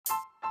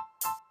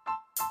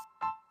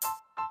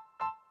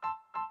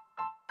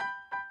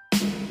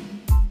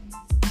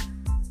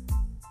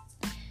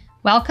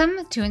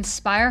Welcome to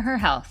Inspire Her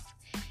Health,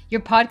 your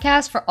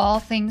podcast for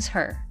all things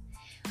her.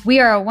 We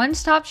are a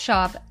one-stop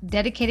shop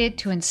dedicated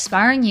to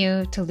inspiring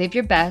you to live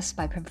your best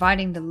by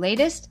providing the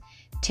latest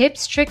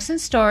tips, tricks,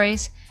 and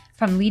stories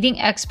from leading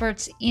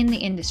experts in the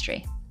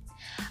industry.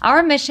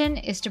 Our mission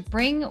is to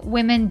bring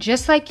women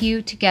just like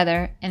you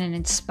together in an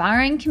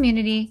inspiring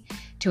community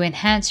to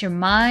enhance your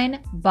mind,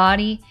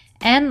 body,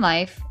 and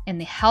life in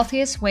the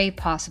healthiest way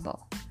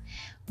possible.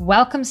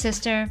 Welcome,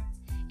 sister.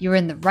 You're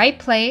in the right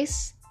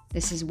place.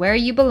 This is where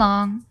you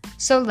belong.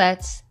 So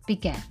let's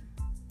begin.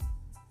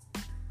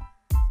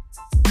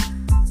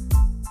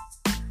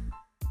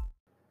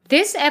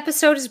 This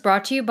episode is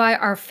brought to you by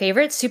our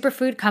favorite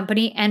superfood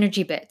company,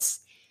 Energy Bits.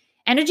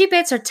 Energy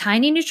Bits are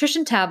tiny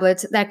nutrition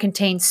tablets that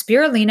contain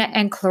spirulina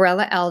and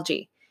chlorella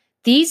algae.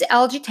 These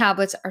algae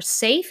tablets are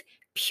safe,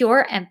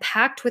 pure, and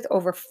packed with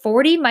over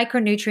 40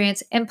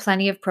 micronutrients and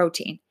plenty of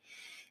protein.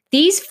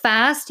 These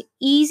fast,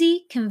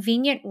 easy,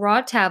 convenient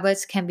raw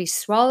tablets can be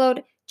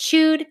swallowed,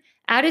 chewed,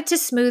 added to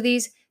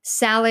smoothies,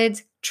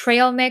 salads,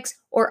 trail mix,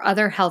 or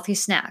other healthy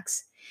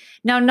snacks.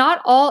 Now,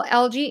 not all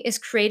algae is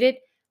created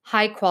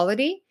high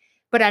quality,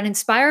 but at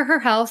Inspire Her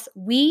Health,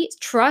 we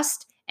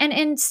trust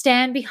and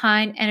stand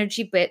behind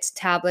Energy Bits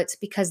tablets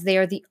because they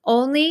are the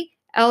only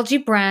algae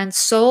brand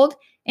sold,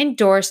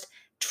 endorsed,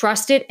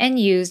 trusted, and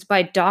used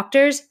by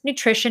doctors,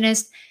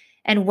 nutritionists,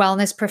 and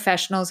wellness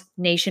professionals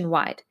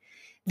nationwide.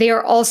 They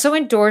are also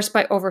endorsed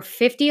by over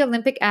 50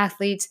 Olympic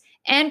athletes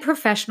and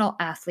professional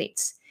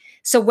athletes.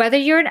 So whether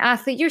you're an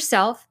athlete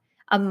yourself,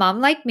 a mom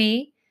like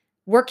me,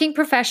 working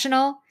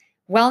professional,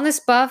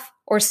 wellness buff,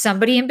 or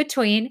somebody in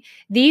between,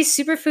 these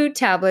superfood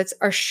tablets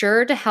are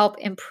sure to help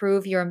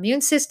improve your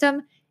immune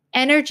system,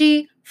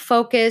 energy,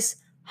 focus,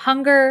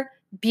 hunger,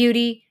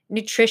 beauty,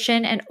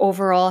 nutrition, and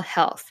overall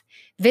health.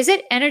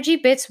 Visit Energy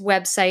Bits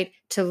website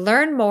to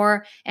learn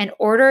more and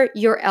order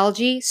your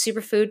algae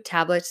superfood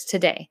tablets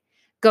today.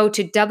 Go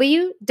to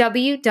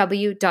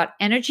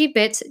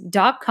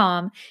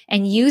www.energybits.com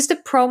and use the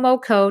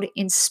promo code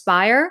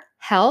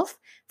INSPIREHEALTH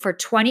for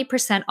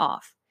 20%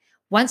 off.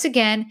 Once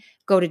again,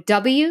 go to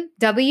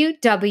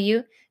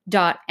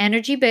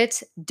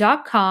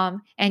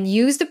www.energybits.com and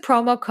use the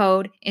promo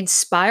code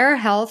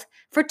INSPIREHEALTH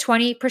for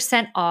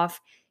 20% off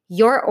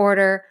your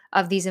order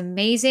of these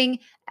amazing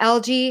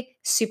algae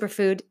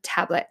superfood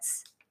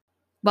tablets.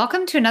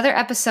 Welcome to another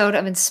episode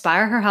of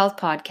Inspire Her Health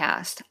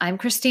podcast. I'm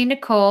Christine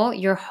Nicole,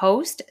 your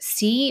host,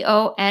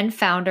 CEO, and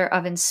founder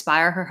of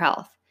Inspire Her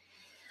Health.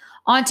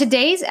 On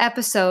today's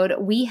episode,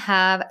 we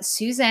have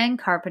Suzanne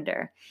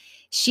Carpenter.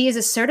 She is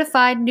a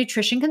certified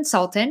nutrition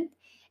consultant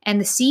and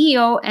the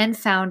CEO and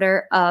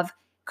founder of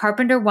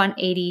Carpenter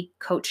 180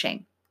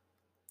 Coaching.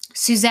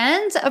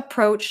 Suzanne's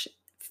approach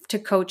to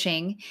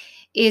coaching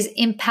is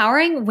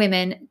empowering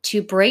women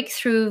to break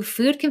through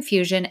food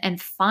confusion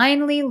and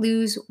finally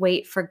lose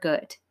weight for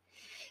good.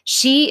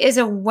 She is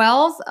a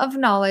wealth of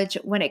knowledge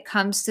when it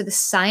comes to the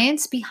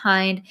science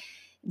behind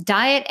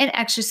diet and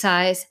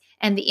exercise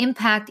and the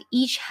impact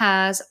each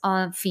has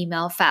on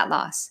female fat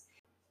loss.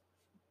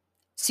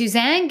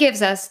 Suzanne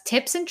gives us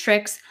tips and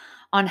tricks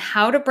on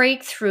how to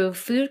break through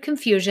food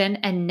confusion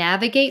and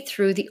navigate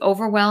through the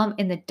overwhelm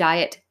in the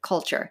diet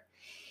culture.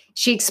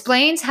 She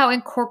explains how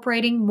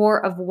incorporating more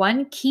of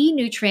one key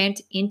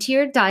nutrient into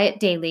your diet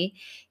daily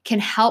can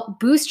help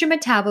boost your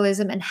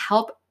metabolism and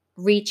help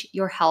reach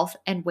your health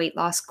and weight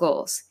loss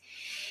goals.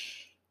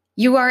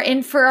 You are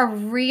in for a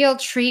real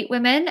treat,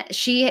 women.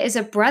 She is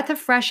a breath of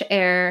fresh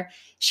air.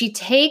 She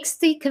takes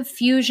the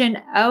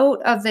confusion out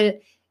of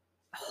the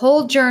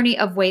whole journey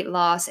of weight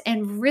loss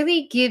and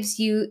really gives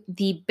you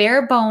the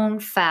bare bone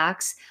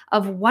facts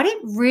of what it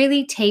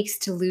really takes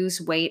to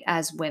lose weight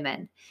as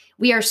women.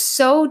 We are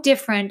so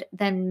different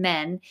than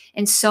men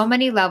in so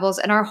many levels,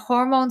 and our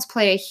hormones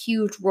play a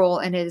huge role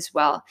in it as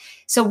well.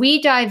 So we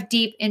dive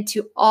deep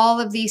into all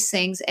of these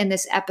things in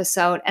this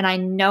episode, and I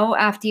know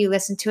after you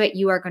listen to it,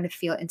 you are going to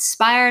feel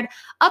inspired,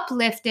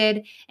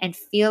 uplifted, and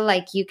feel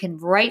like you can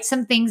write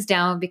some things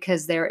down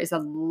because there is a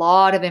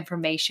lot of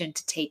information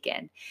to take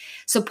in.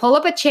 So pull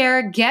up a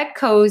chair, get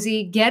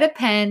cozy, get a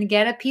pen,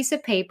 get a piece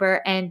of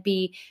paper, and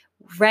be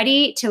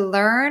ready to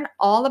learn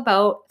all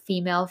about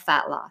female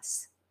fat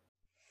loss.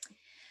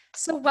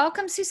 So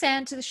welcome,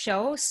 Suzanne, to the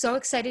show. So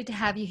excited to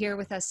have you here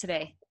with us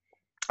today.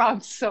 Oh, I'm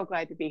so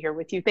glad to be here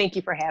with you. Thank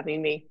you for having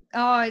me.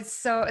 Oh, it's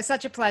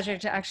such a pleasure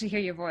to actually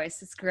hear your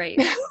voice. It's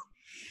great.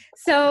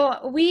 So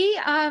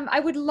I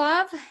would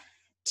love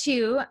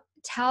to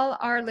tell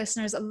our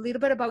listeners a little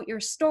bit about your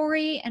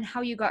story and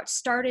how you got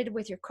started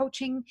with your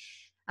coaching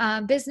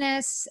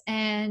business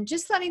and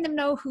just letting them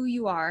know who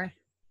you are.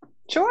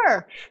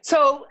 Sure.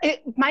 So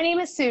my name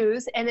is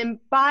Suze, and then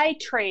by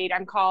trade,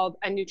 I'm called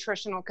a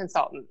nutritional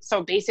consultant.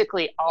 So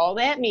basically all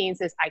that means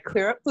is I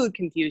clear up food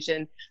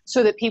confusion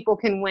so that people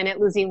can win at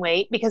losing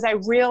weight, because I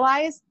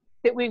realize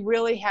that we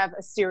really have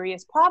a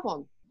serious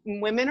problem.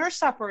 Women are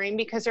suffering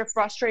because they're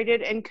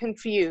frustrated and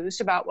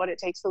confused about what it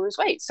takes to lose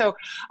weight. So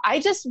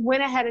I just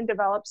went ahead and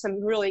developed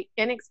some really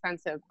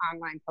inexpensive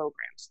online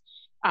programs,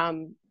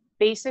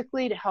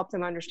 basically to help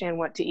them understand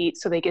what to eat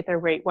so they get their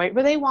weight right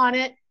where they want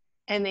it,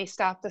 and they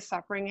stop the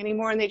suffering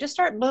anymore, and they just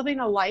start living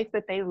a life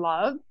that they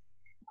love,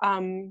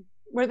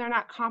 where they're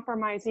not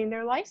compromising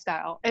their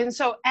lifestyle. And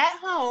so at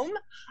home,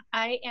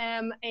 I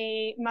am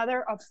a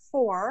mother of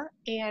 4,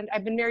 and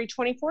I've been married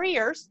 24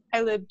 years.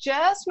 I live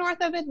just north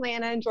of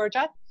Atlanta in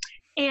Georgia.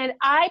 And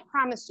I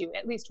promise you,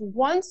 at least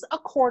once a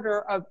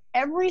quarter of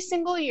every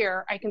single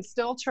year, I can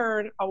still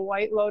turn a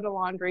white load of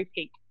laundry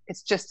pink.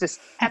 It's just this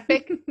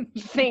epic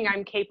thing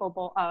I'm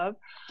capable of.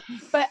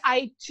 But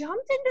I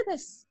jumped into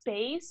this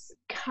space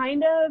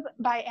kind of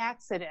by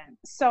accident.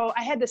 So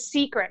I had the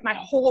secret my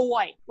whole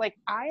life. Like,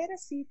 I had a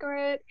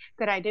secret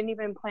that I didn't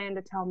even plan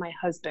to tell my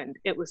husband.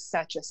 It was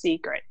such a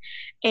secret.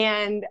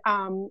 And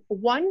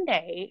one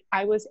day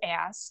I was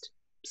asked,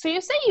 so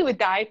you say you would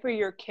die for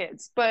your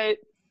kids, but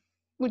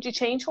would you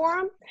change for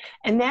them?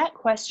 And that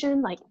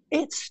question, like,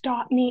 it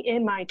stopped me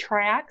in my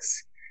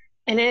tracks.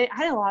 And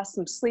I lost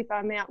some sleep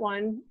on that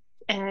one.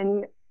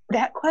 And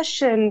that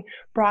question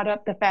brought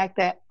up the fact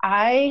that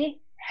I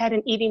had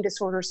an eating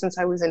disorder since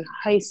I was in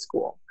high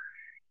school.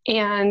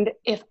 And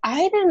if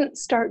I didn't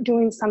start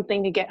doing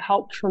something to get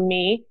help for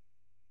me,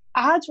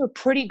 odds were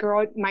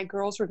my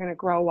girls were going to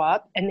grow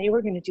up and they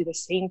were going to do the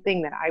same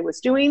thing that I was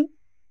doing,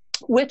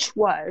 which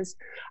was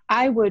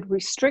I would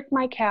restrict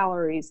my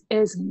calories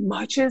as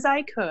much as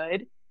I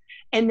could.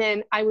 And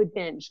then I would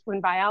binge.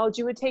 When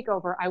biology would take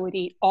over, I would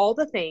eat all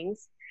the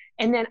things.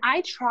 And then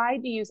I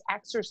tried to use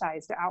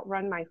exercise to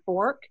outrun my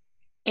fork.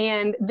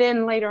 And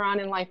then later on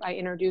in life, I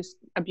introduced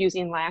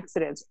abusing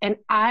laxatives. And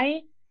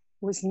I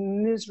was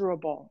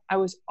miserable. I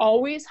was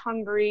always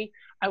hungry.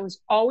 I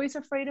was always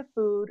afraid of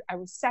food. I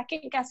was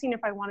second guessing if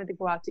I wanted to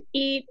go out to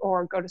eat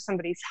or go to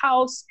somebody's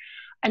house.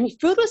 I mean,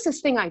 food was this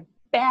thing I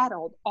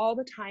battled all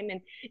the time. And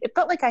it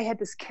felt like I had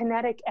this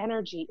kinetic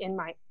energy in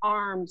my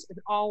arms and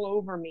all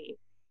over me,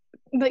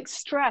 like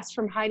stress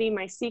from hiding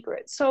my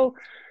secrets. So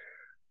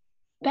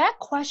that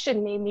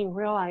question made me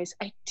realize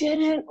I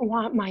didn't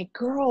want my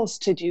girls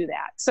to do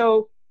that.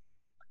 So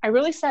I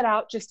really set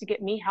out just to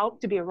get me help,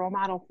 to be a role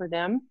model for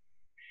them.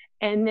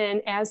 And then,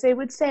 as they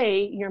would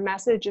say, your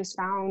message is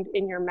found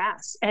in your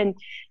mess. And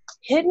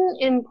hidden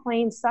in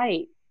plain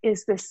sight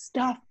is this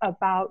stuff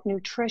about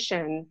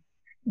nutrition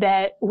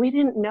that we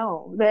didn't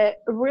know, that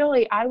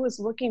really I was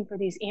looking for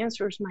these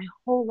answers my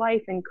whole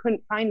life and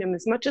couldn't find them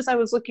as much as I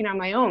was looking on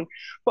my own.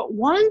 But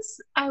once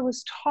I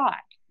was taught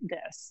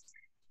this,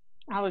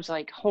 I was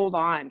like, hold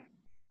on,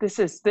 this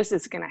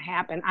is going to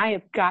happen. I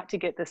have got to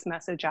get this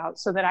message out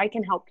so that I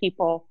can help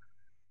people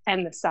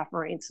end the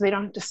suffering, so they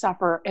don't have to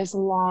suffer as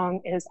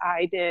long as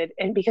I did.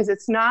 And because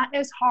it's not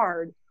as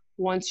hard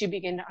once you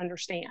begin to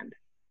understand.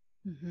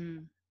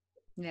 Mm-hmm.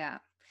 Yeah.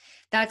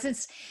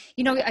 That's,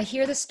 I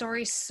hear the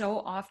story so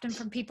often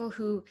from people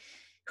who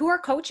are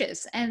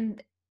coaches,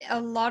 and a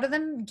lot of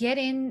them get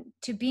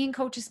into being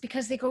coaches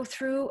because they go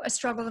through a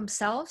struggle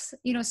themselves,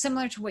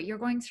 similar to what you're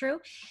going through.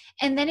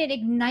 And then it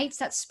ignites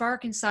that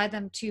spark inside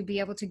them to be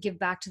able to give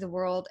back to the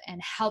world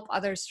and help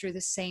others through the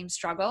same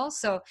struggle.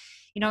 So,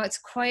 it's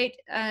quite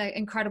an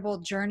incredible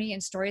journey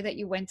and story that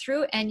you went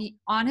through. And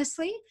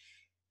honestly,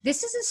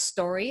 this is a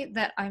story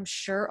that I'm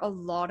sure a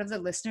lot of the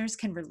listeners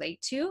can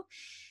relate to.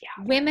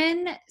 Yeah.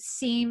 Women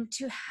seem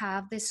to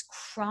have this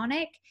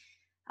chronic,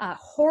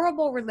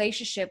 horrible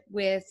relationship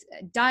with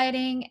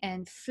dieting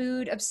and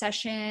food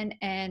obsession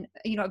and,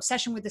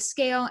 obsession with the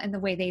scale and the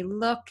way they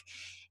look.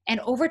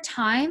 And over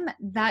time,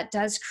 that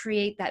does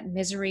create that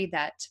misery,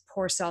 that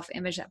poor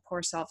self-image, that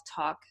poor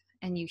self-talk.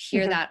 And you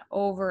hear that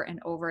over and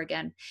over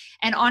again.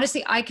 And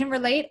honestly, I can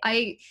relate.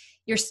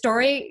 Your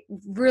story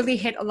really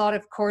hit a lot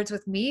of chords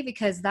with me,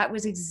 because that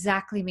was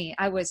exactly me.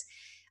 I was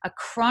a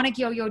chronic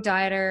yo-yo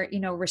dieter,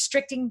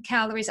 restricting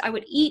calories. I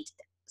would eat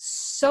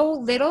so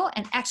little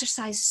and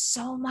exercise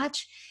so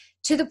much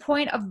to the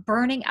point of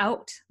burning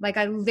out. Like,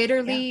 I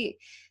literally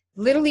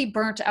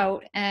burnt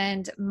out,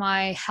 and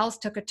my health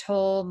took a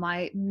toll.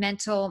 My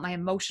mental, my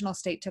emotional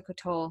state took a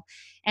toll.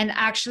 And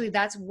actually,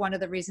 that's one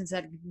of the reasons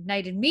that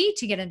ignited me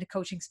to get into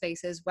coaching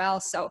space as well.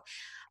 So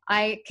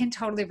I can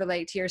totally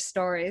relate to your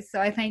story. So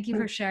I thank you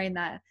for sharing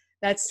that.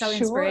 That's so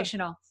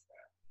inspirational.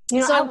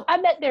 I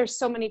bet there's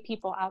so many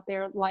people out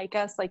there like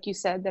us, like you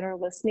said, that are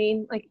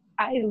listening. Like,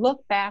 I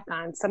look back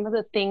on some of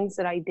the things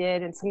that I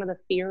did and some of the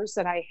fears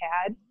that I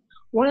had.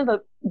 One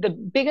of the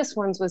biggest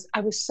ones was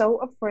I was so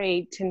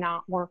afraid to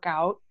not work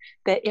out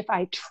that if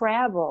I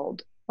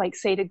traveled, like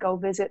say to go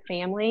visit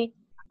family,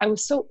 I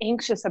was so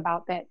anxious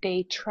about that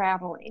day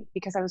traveling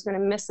because I was going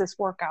to miss this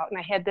workout. And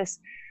I had this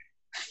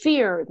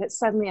fear that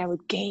suddenly I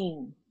would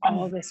gain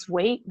all this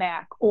weight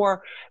back.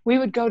 Or we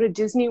would go to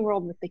Disney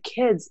World with the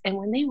kids, and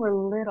when they were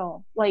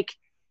little, like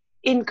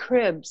in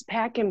cribs,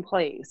 pack and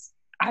plays,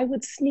 I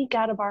would sneak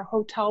out of our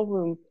hotel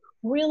room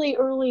really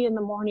early in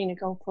the morning to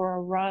go for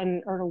a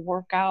run or to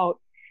work out,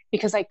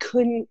 because I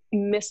couldn't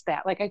miss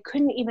that. Like, I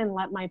couldn't even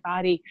let my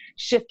body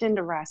shift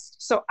into rest.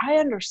 So I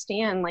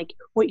understand like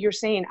what you're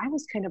saying. I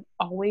was kind of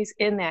always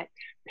in that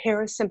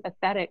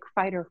parasympathetic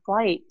fight or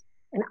flight,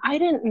 and I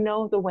didn't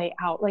know the way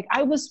out. Like,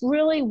 I was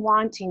really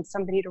wanting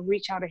somebody to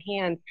reach out a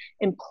hand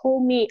and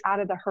pull me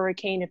out of the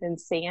hurricane of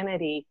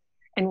insanity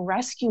and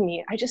rescue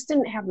me. I just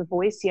didn't have the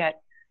voice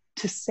yet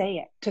to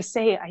say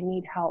I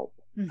need help.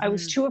 I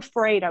was too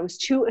afraid. I was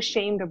too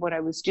ashamed of what I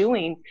was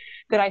doing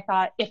that I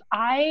thought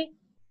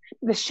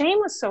the shame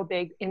was so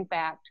big, in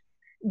fact,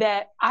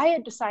 that I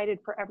had decided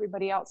for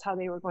everybody else how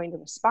they were going to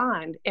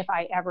respond if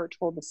I ever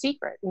told the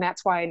secret. And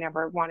that's why I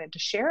never wanted to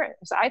share it,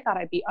 because I thought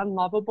I'd be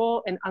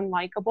unlovable and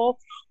unlikable.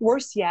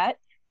 Worse yet,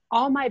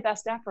 all my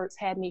best efforts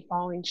had me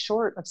falling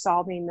short of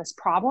solving this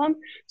problem.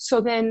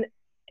 So then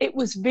it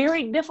was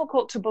very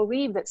difficult to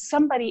believe that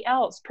somebody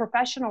else,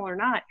 professional or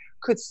not,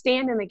 could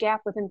stand in the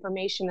gap with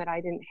information that I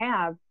didn't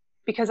have,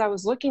 because I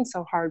was looking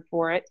so hard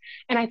for it.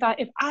 And I thought,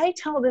 if I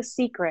tell this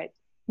secret,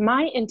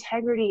 my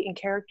integrity and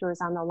character is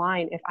on the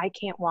line if I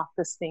can't walk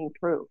this thing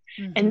through.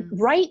 And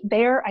right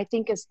there, I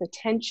think, is the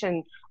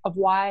tension of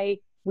why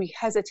we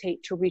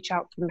hesitate to reach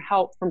out for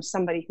help from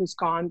somebody who's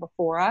gone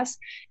before us,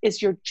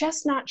 is you're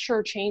just not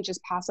sure change is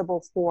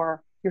possible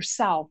for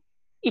yourself,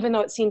 even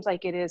though it seems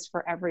like it is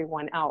for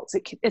everyone else.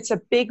 It's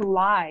a big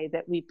lie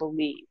that we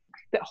believe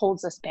that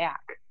holds us back.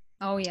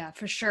 Oh yeah,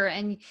 for sure.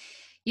 And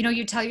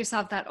you tell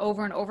yourself that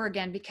over and over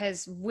again,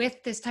 because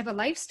with this type of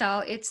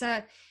lifestyle, it's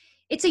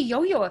a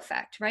yo-yo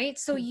effect, right?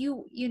 So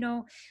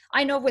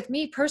I know with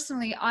me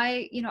personally,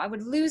 I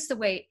would lose the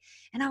weight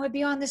and I would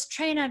be on this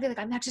train. And I'd be like,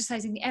 I'm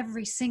exercising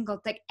every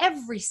single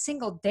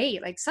day,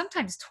 like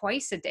sometimes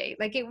twice a day.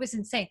 Like it was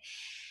insane.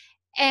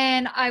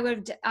 And I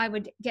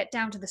would get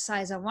down to the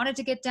size I wanted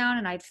to get down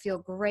and I'd feel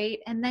great.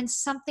 And then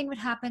something would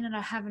happen and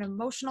I'd have an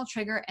emotional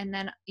trigger. And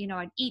then,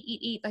 I'd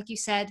eat, like you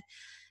said.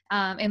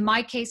 In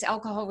my case,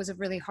 alcohol was a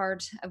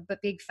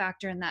big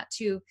factor in that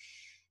too.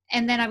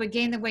 And then I would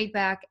gain the weight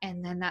back,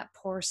 and then that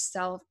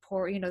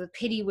the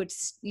pity would,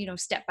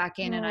 step back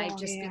in, and I'd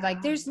just be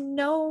like, there's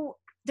no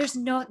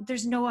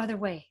other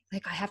way.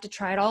 Like I have to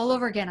try it all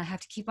over again. I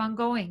have to keep on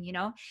going,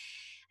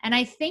 And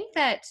I think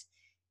that,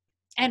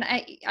 and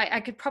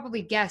I could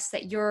probably guess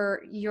that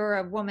you're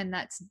a woman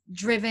that's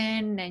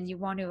driven and you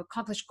want to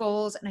accomplish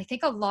goals. And I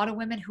think a lot of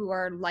women who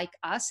are like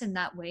us in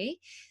that way,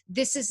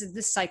 this is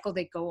the cycle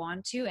they go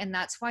on to. And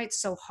that's why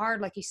it's so hard,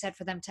 like you said,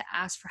 for them to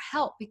ask for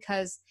help,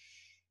 because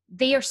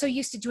they are so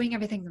used to doing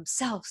everything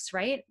themselves,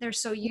 right? They're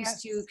so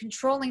used to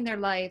controlling their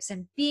lives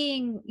and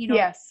being,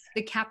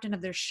 the captain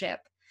of their ship.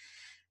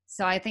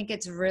 So I think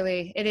it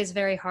is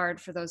very hard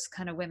for those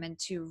kind of women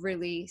to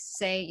really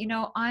say,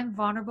 I'm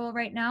vulnerable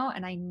right now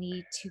and I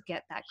need to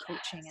get that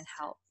coaching and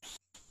help.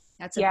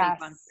 That's a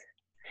big one.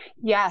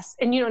 Yes.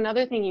 And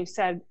another thing you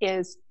said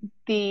is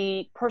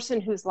the person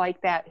who's like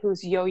that,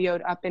 who's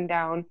yo-yoed up and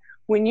down,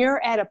 when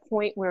you're at a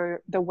point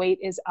where the weight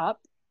is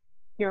up,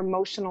 your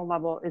emotional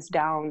level is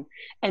down.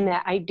 And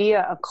that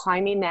idea of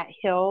climbing that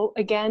hill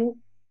again,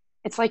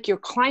 it's like you're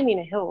climbing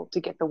a hill to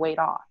get the weight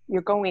off.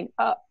 You're going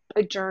up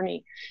a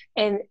journey.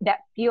 And that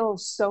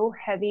feels so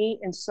heavy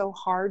and so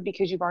hard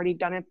because you've already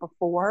done it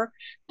before,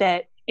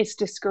 that it's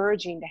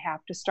discouraging to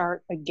have to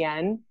start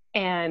again.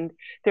 And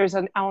there's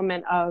an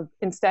element of,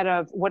 instead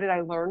of what did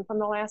I learn from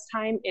the last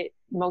time,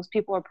 most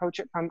people approach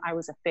it from, I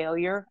was a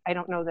failure. I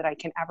don't know that I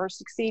can ever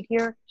succeed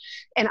here.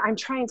 And I'm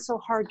trying so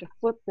hard to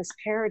flip this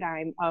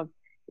paradigm of,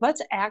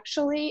 let's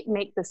actually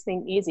make this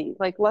thing easy.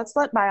 Like, let's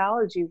let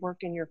biology work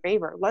in your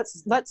favor.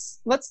 Let's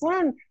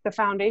learn the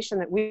foundation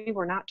that we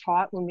were not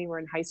taught when we were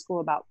in high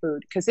school about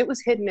food, because it was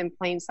hidden in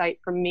plain sight.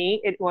 From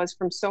me, it was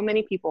from so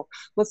many people.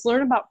 Let's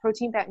learn about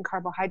protein, fat, and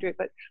carbohydrate,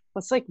 but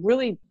let's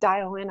really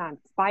dial in on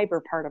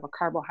fiber part of a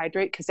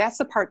carbohydrate, because that's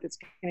the part that's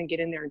going to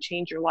get in there and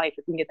change your life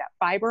if we can get that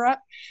fiber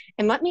up.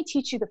 And let me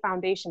teach you the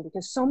foundation,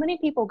 because so many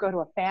people go to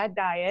a fad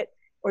diet,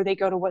 or they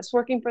go to what's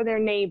working for their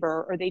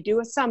neighbor, or they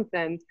do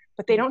something,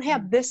 but they don't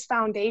have this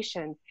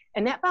foundation.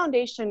 And that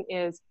foundation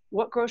is,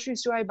 what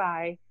groceries do I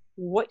buy?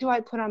 What do I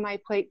put on my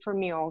plate for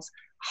meals?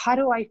 How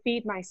do I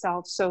feed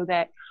myself so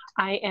that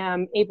I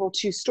am able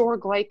to store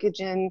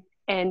glycogen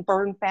and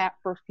burn fat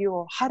for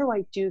fuel? How do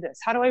I do this?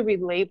 How do I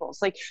read labels?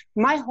 Like,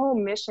 my whole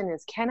mission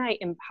is, can I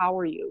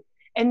empower you?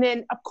 And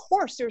then, of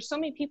course, there's so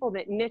many people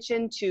that niche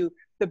into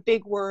the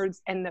big words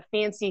and the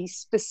fancy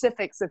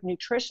specifics of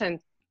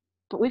nutrition,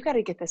 but we've got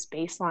to get this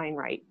baseline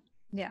right.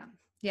 Yeah.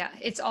 Yeah.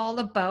 It's all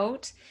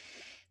about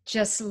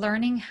just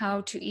learning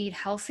how to eat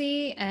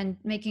healthy and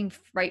making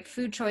right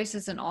food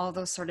choices and all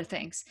those sort of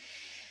things.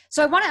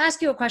 So I want to ask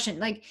you a question.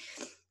 Like,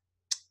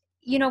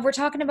 we're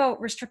talking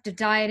about restrictive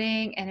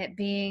dieting and it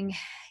being,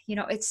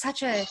 there is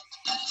such a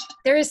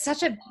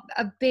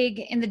big,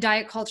 in the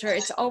diet culture,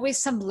 it's always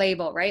some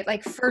label, right?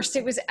 Like first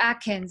it was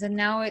Atkins and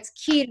now it's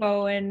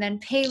keto and then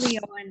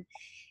paleo, and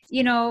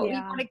you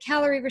want to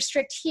calorie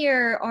restrict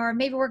here, or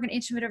maybe we're going to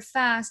intermittent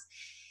fast.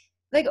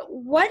 Like,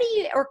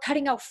 or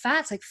cutting out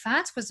fats? Like,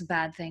 fats was a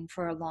bad thing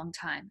for a long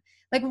time.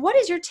 Like, what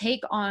is your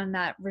take on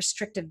that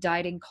restrictive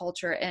dieting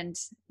culture and,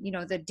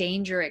 the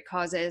danger it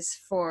causes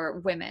for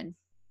women?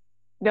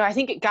 No, I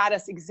think it got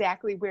us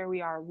exactly where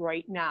we are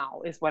right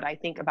now, is what I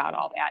think about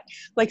all that.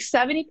 Like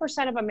 70%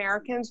 of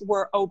Americans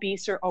were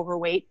obese or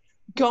overweight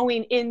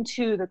going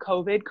into the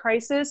COVID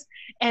crisis.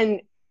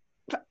 And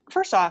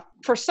first off,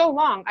 for so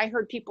long, I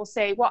heard people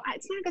say, well,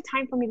 it's not a good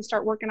time for me to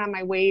start working on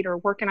my weight or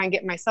working on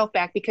getting myself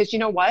back, because you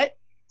know what?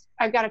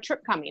 I've got a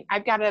trip coming.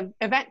 I've got an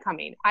event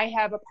coming. I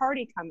have a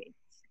party coming.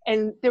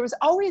 And there was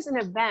always an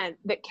event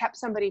that kept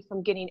somebody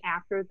from getting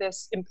after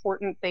this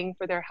important thing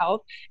for their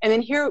health. And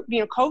then here,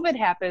 COVID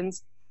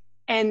happens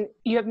and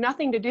you have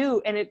nothing to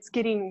do and it's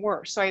getting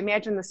worse. So I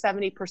imagine the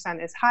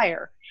 70% is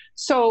higher.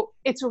 So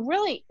it's a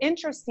really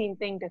interesting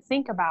thing to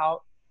think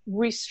about.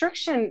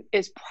 Restriction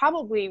is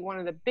probably one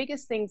of the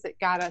biggest things that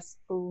got us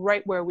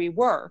right where we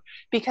were,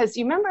 because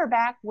you remember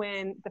back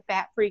when the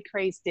fat-free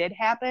craze did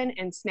happen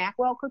and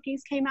Snackwell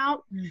cookies came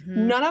out,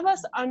 none of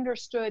us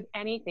understood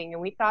anything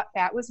and we thought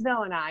fat was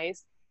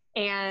villainized.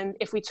 And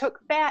if we took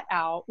fat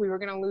out, we were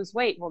going to lose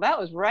weight. Well, that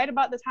was right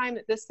about the time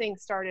that this thing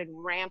started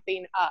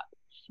ramping up.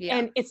 Yeah.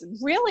 And it's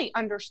really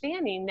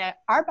understanding that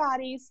our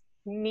bodies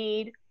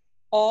need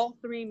all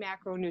three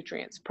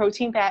macronutrients: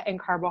 protein, fat, and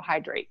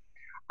carbohydrate.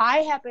 I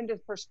happen to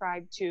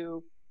prescribe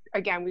to,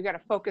 again, we've got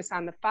to focus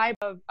on the fiber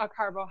of a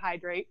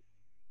carbohydrate.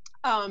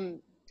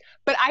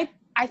 But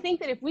I think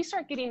that if we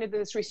start getting into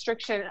this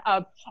restriction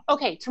of,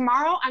 okay,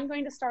 tomorrow I'm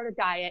going to start a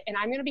diet and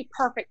I'm going to be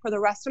perfect for the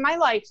rest of my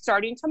life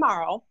starting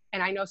tomorrow.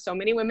 And I know so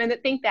many women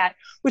that think that,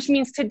 which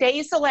means today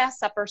is the last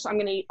supper. So I'm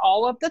going to eat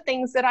all of the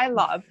things that I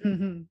love.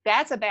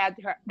 That's a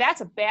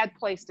bad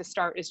place to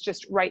start, is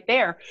just right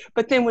there.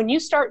 But then when you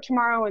start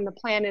tomorrow and the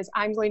plan is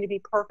I'm going to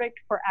be perfect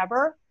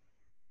forever,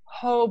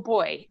 oh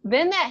boy,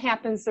 then that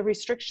happens, the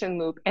restriction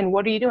loop. And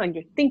what are you doing?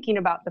 You're thinking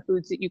about the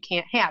foods that you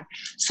can't have.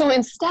 So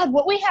instead,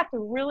 what we have to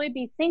really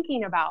be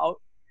thinking about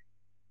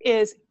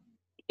is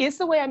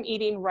the way I'm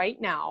eating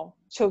right now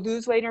to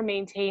lose weight or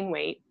maintain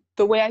weight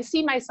the way I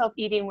see myself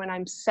eating when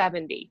I'm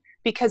 70?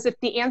 Because if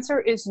the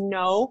answer is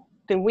no,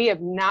 then we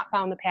have not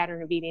found the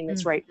pattern of eating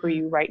that's right for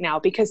you right now.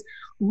 Because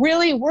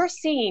really, we're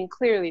seeing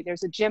clearly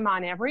there's a gym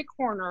on every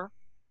corner.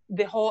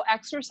 The whole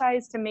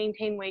exercise to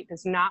maintain weight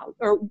does not,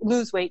 or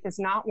lose weight does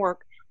not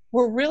work.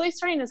 We're really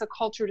starting as a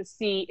culture to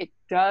see it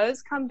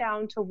does come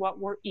down to what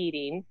we're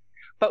eating.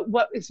 But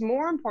what is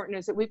more important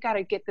is that we've got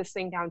to get this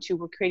thing down to,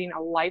 we're creating a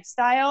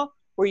lifestyle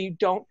where you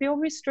don't feel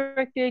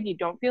restricted, you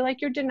don't feel like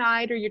you're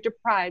denied or you're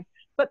deprived,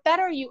 but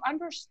better, you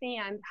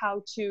understand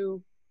how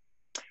to,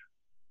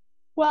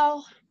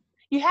 well,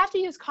 you have to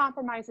use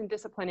compromise and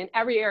discipline in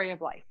every area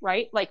of life,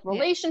 right? Like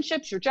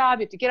relationships, your job,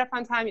 you have to get up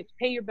on time, you have to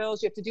pay your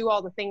bills, you have to do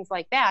all the things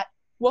like that.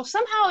 Well,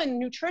 somehow in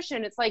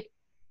nutrition, it's like,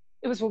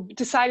 it was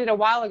decided a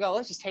while ago,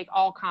 let's just take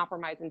all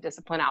compromise and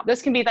discipline out.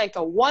 This can be like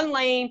the one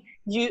lane,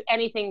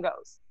 anything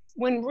goes.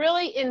 When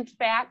really, in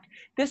fact,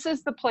 this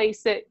is the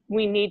place that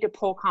we need to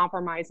pull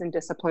compromise and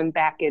discipline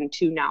back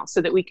into now so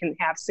that we can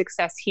have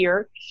success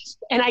here.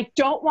 And I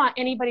don't want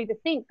anybody to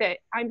think that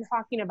I'm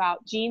talking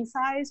about jean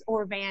size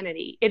or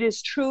vanity. It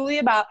is truly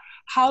about,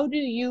 how do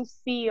you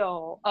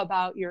feel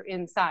about your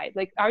inside?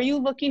 Like, are you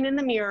looking in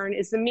the mirror and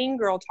is the mean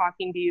girl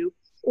talking to you?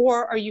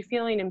 Or are you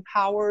feeling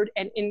empowered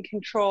and in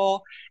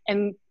control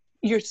and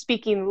you're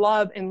speaking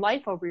love and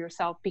life over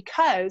yourself?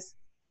 Because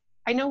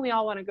I know we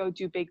all want to go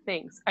do big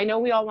things. I know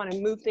we all want to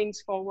move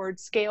things forward,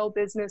 scale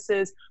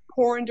businesses,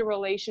 pour into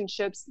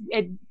relationships,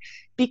 and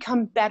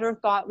become better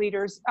thought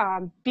leaders,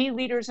 be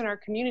leaders in our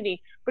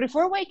community. But if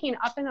we're waking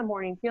up in the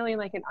morning feeling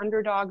like an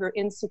underdog or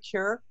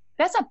insecure,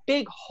 that's a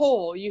big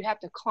hole you have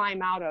to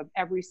climb out of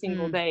every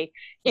single day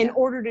in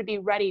order to be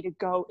ready to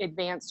go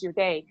advance your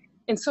day.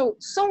 And so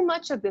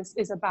much of this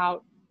is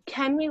about,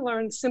 can we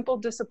learn simple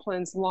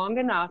disciplines long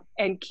enough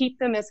and keep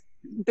them as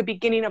the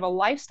beginning of a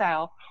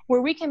lifestyle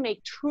where we can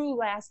make true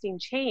lasting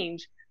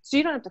change, so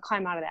you don't have to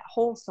climb out of that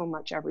hole so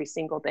much every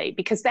single day?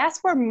 Because that's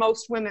where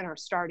most women are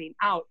starting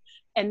out.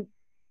 And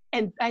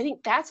I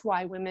think that's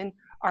why women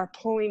are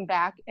pulling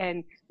back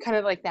and kind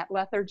of like that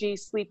lethargy,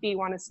 sleepy,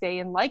 want to stay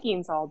in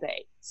leggings all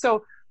day.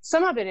 So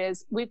some of it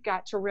is, we've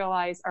got to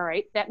realize, all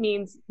right, that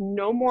means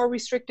no more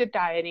restrictive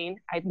dieting.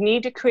 I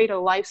need to create a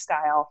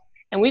lifestyle.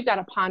 And we've got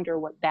to ponder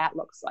what that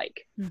looks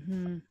like.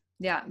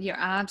 Yeah, you're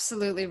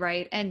absolutely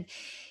right. And,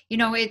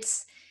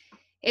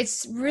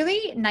 it's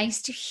really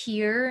nice to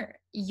hear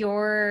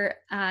your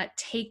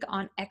take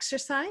on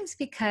exercise,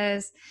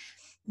 because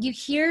you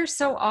hear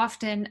so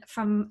often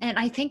from, and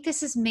I think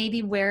this is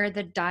maybe where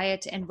the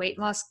diet and weight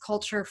loss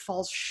culture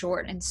falls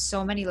short in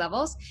so many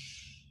levels,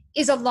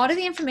 is a lot of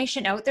the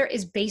information out there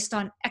is based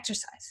on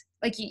exercise.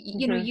 Like,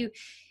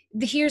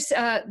 here's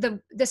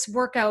this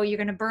workout, you're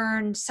going to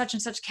burn such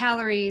and such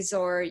calories,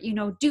 or,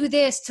 do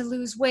this to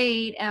lose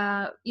weight,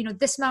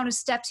 this amount of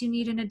steps you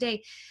need in a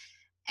day.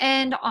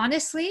 And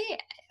honestly,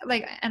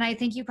 and I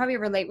think you probably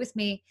relate with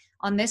me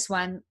on this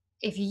one,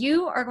 if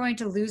you are going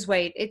to lose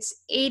weight, it's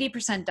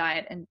 80%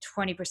 diet and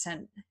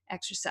 20%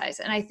 exercise.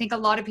 And I think a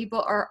lot of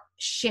people are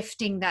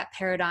shifting that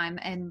paradigm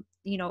and,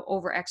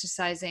 over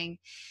exercising.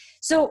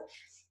 So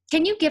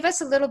can you give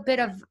us a little bit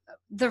of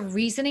the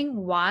reasoning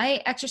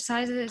why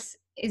exercise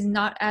is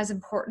not as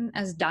important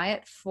as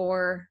diet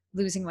for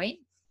losing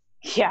weight?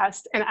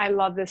 Yes. And I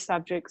love this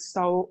subject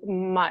so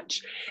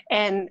much.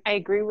 And I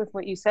agree with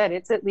what you said.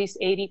 It's at least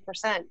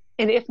 80%,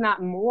 and if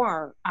not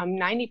more,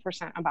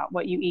 90% about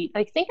what you eat.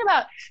 Like, think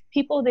about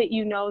people that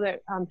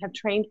that have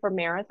trained for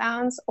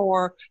marathons,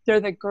 or they're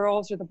the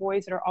girls or the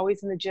boys that are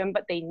always in the gym,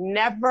 but they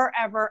never,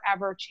 ever,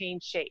 ever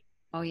change shape.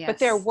 Oh, but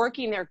they're yes.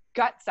 working their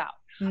guts out.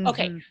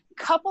 Okay, Hmm.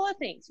 couple of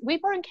things. We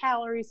burn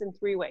calories in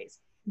 3 ways.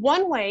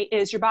 One way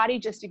is your body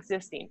just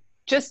existing,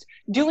 just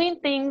doing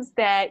things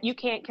that you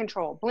can't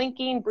control: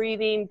 blinking,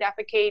 breathing,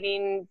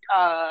 defecating,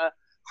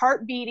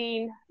 heart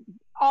beating,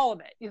 all of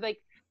it. You're like,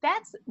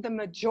 that's the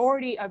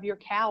majority of your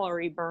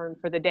calorie burn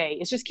for the day.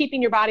 It's just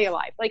keeping your body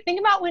alive. Like, think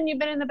about when you've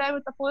been in the bed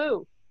with the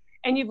flu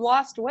and you've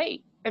lost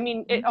weight. I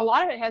mean, a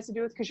lot of it has to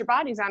do with because your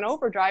body's on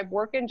overdrive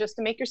working just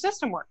to make your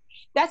system work.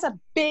 That's a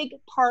big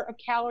part of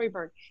calorie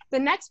burn. The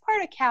next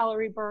part of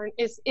calorie burn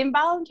is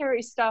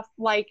involuntary stuff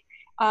like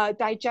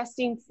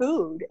digesting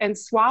food and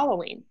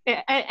swallowing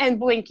and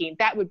blinking.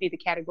 That would be the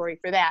category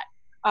for that.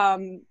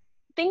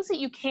 Things that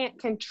you can't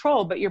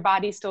control, but your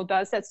body still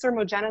does, that's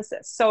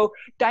thermogenesis. So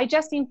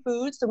digesting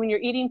food, so when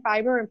you're eating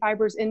fiber and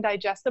fiber is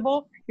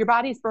indigestible, your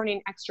body's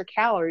burning extra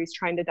calories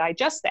trying to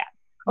digest that.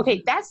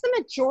 Okay, that's the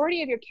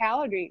majority of your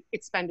calorie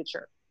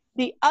expenditure.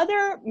 The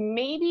other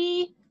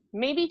maybe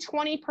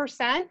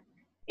 20%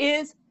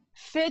 is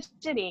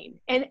fidgeting,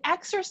 and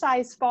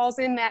exercise falls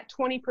in that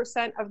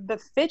 20% of the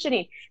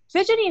fidgeting.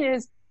 Fidgeting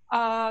is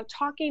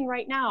talking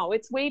right now.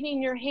 It's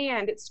waving your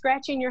hand, it's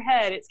scratching your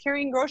head, it's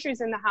carrying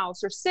groceries in the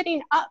house, or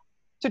sitting up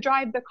to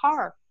drive the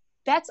car.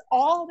 That's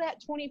all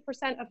that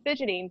 20% of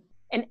fidgeting.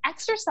 And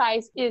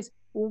exercise is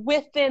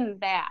within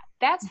that.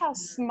 That's how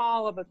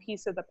small of a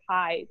piece of the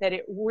pie that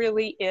it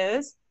really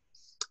is.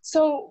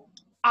 So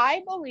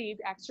I believed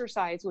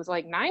exercise was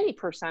like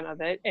 90%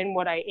 of it, and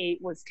what I ate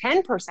was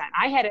 10%.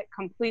 I had it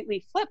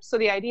completely flipped. So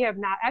the idea of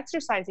not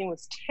exercising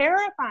was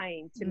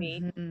terrifying to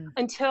me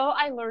until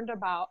I learned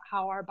about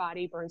how our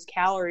body burns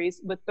calories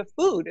with the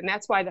food. And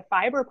that's why the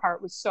fiber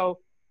part was so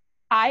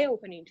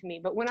eye-opening to me.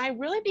 But when I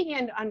really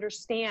began to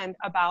understand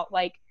about,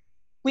 like,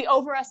 we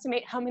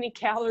overestimate how many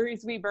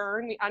calories we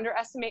burn, we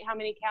underestimate how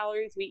many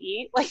calories we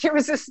eat. Like, there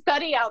was a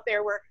study out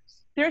there where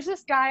there's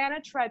this guy on a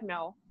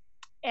treadmill,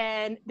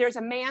 and there's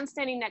a man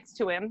standing next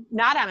to him,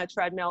 not on a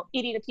treadmill,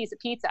 eating a piece of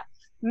pizza.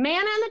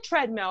 Man on the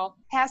treadmill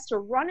has to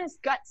run his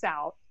guts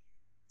out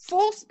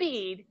full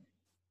speed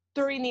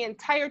during the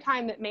entire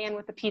time that man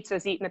with the pizza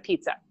is eating the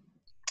pizza.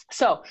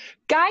 So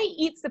guy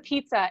eats the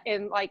pizza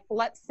in, like,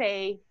 let's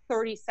say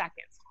 30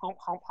 seconds. Hump,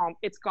 hump, hump,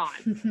 it's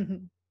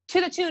gone. To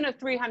the tune of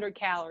 300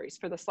 calories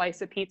for the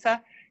slice of pizza.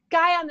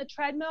 Guy on the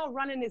treadmill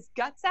running his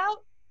guts out,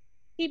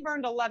 he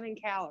burned 11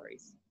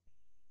 calories.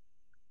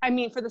 I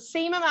mean, for the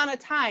same amount of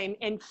time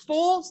in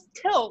full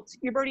tilt,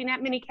 you're burning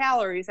that many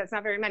calories. That's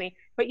not very many,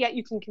 but yet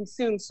you can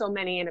consume so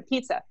many in a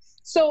pizza.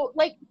 So,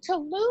 like, to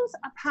lose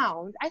a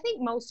pound, I think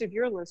most of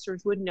your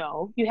listeners would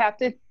know you have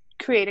to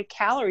create a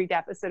calorie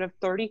deficit of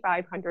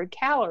 3,500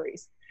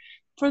 calories.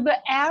 For the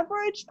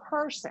average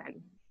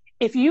person,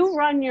 if you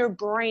run your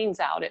brains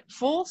out at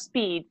full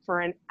speed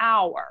for an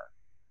hour,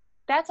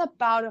 that's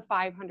about a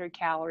 500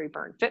 calorie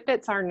burn.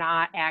 Fitbits are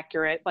not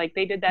accurate. Like,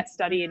 they did that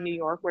study in New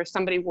York where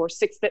somebody wore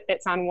 6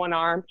 Fitbits on one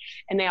arm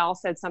and they all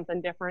said something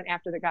different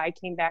after the guy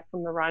came back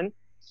from the run.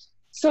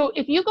 So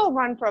if you go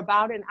run for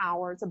about an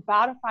hour, it's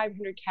about a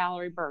 500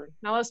 calorie burn.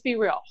 Now, let's be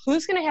real.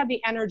 Who's going to have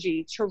the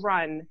energy to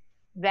run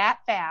that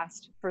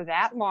fast for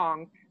that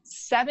long,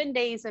 7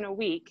 days in a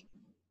week,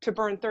 to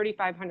burn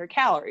 3,500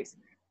 calories?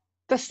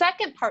 The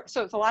second part,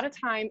 so it's a lot of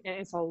time and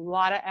it's a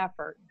lot of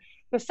effort.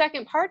 The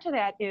second part to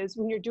that is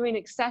when you're doing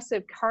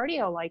excessive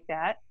cardio like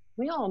that,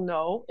 we all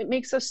know it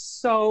makes us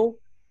so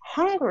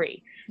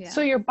hungry. Yeah.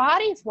 So your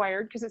body's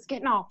wired, because it's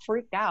getting all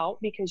freaked out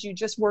because you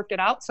just worked it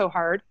out so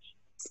hard,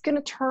 it's going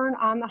to turn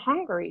on the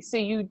hungry so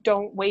you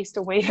don't waste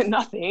away to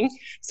nothing.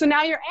 So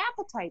now your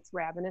appetite's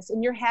ravenous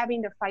and you're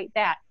having to fight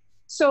that.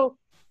 So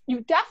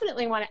you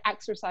definitely want to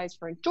exercise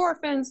for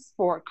endorphins,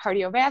 for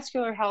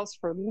cardiovascular health,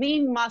 for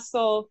lean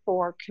muscle,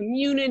 for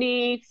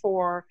community,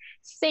 for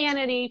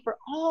sanity, for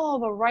all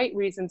the right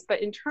reasons.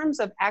 But in terms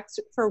of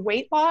for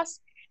weight loss,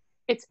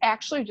 it's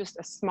actually just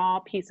a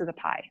small piece of the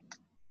pie.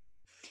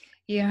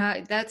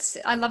 Yeah,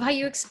 I love how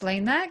you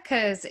explain that,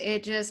 because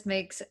it just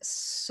makes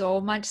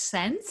so much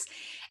sense.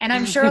 And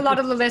I'm sure a lot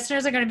of the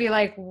listeners are going to be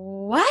like,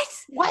 what?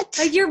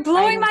 Like, you're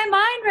blowing my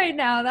mind right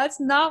now. That's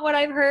not what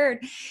I've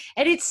heard.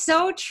 And it's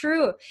so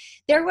true.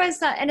 There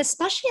was, and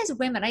especially as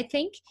women, I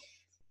think,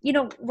 you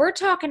know, we're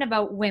talking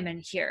about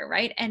women here,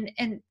 right? And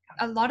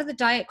a lot of the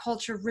diet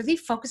culture really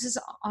focuses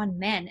on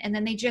men, and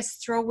then they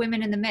just throw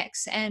women in the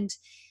mix. And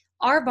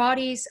our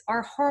bodies,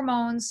 our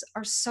hormones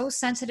are so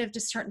sensitive to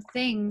certain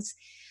things.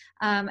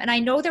 And I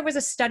know there was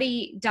a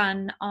study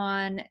done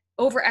on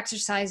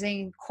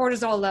over-exercising,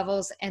 cortisol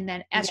levels, and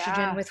then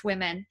estrogen with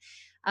women.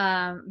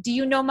 Do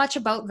you know much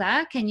about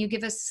that? Can you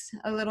give us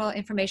a little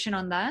information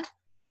on that?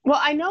 Well,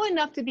 I know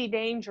enough to be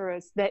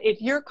dangerous that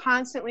if you're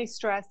constantly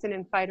stressed and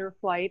in fight or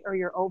flight, or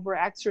you're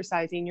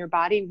over-exercising, your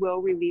body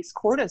will release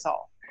cortisol.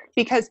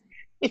 Because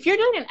if you're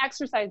doing an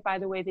exercise, by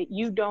the way, that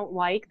you don't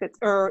like,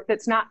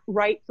 that's not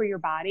right for your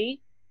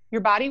body,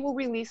 Your body will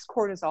release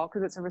cortisol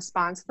because it's a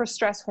response for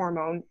stress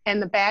hormone.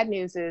 And the bad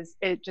news is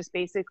it just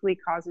basically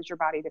causes your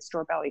body to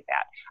store belly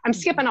fat. I'm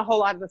skipping a whole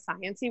lot of the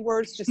sciencey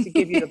words just to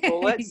give you the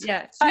bullets.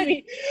 Yeah. I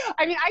mean,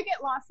 I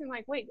get lost in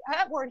like, wait,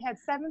 that word had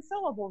 7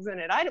 syllables in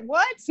it.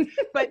 What?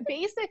 But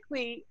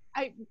basically,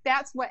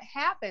 that's what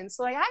happens.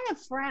 So like, I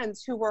have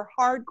friends who were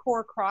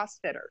hardcore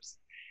CrossFitters,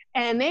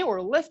 and they were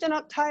lifting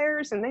up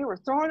tires and they were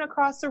throwing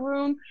across the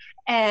room,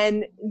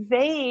 and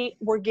they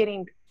were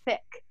getting thick.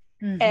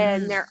 Mm-hmm.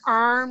 And their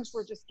arms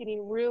were just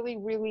getting really,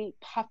 really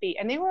puffy.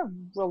 And they were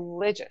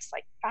religious,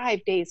 like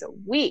 5 days a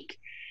week.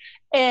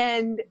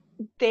 And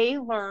they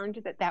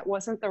learned that that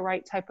wasn't the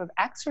right type of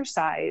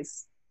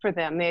exercise for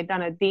them. They had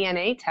done a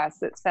DNA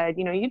test that said,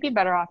 you know, you'd be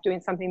better off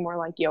doing something more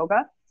like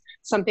yoga,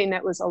 something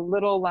that was a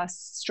little less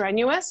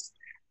strenuous.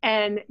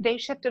 And they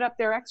shifted up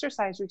their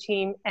exercise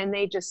routine, and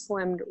they just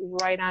slimmed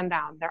right on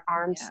down. Their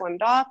arms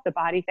slimmed off, the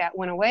body fat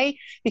went away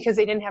because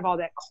they didn't have all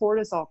that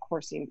cortisol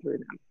coursing through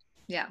them.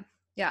 Yeah.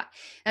 Yeah.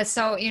 And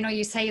so, you know,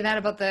 you say that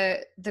about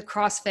the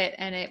CrossFit,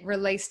 and it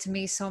relates to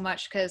me so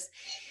much because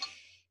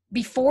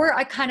before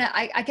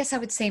I guess I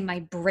would say my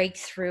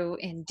breakthrough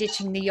in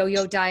ditching the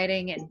yo-yo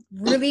dieting and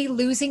really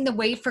losing the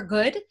weight for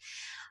good,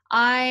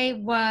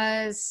 I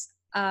was,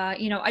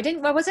 you know,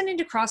 I wasn't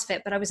into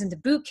CrossFit, but I was into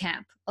boot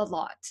camp a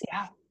lot.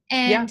 Yeah.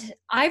 And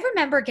I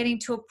remember getting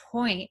to a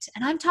point,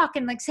 and I'm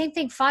talking like same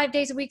thing, 5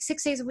 days a week,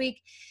 6 days a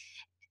week,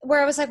 where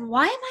I was like,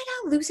 why am I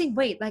not losing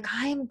weight? Like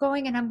I'm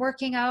going and I'm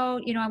working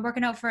out, you know, I'm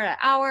working out for an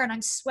hour and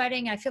I'm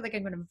sweating. And I feel like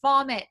I'm going to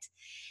vomit.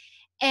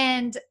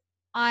 And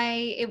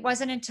it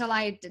wasn't until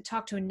I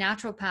talked to a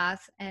naturopath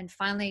and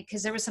finally,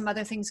 cause there was some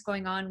other things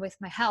going on with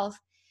my health.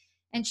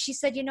 And she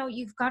said, you know,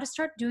 you've got to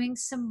start doing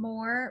some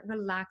more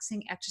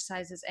relaxing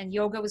exercises. And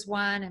yoga was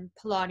one, and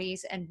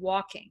Pilates and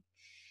walking.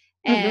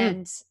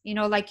 And, you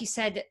know, like you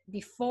said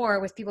before,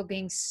 with people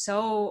being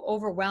so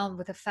overwhelmed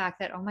with the fact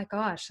that, oh my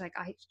gosh, like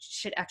I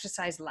should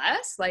exercise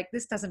less. Like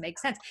this doesn't make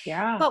sense.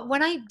 Yeah. But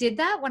when I did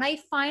that, when I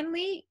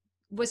finally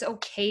was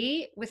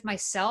okay with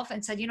myself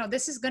and said, you know,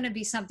 this is going to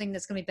be something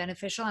that's going to be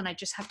beneficial, and I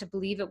just have to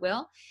believe it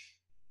will.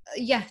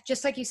 Yeah.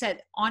 Just like you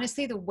said,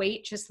 honestly, the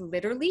weight just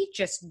literally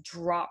just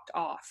dropped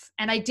off,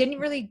 and I didn't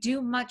really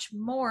do much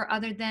more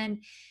other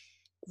than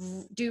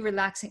do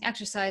relaxing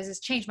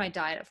exercises, change my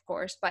diet, of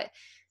course, but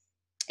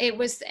it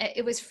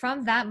was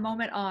from that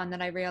moment on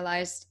that I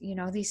realized, you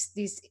know,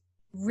 these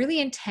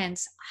really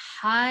intense,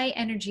 high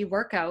energy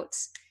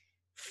workouts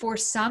for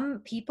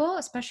some people,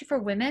 especially for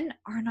women,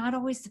 are not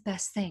always the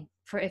best thing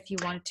for if you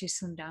wanted to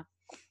slim down.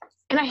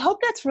 And I hope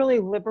that's really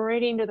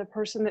liberating to the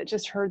person that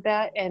just heard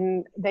that,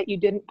 and that you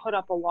didn't put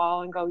up a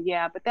wall and go,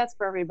 yeah, but that's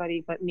for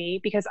everybody but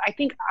me, because I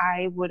think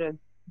I would have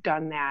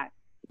done that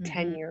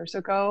 10 years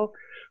ago.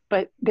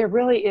 But there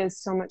really is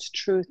so much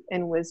truth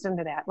and wisdom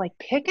to that. Like,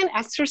 pick an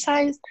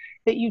exercise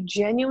that you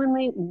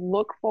genuinely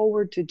look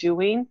forward to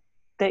doing,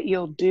 that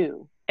you'll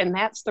do. And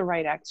that's the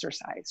right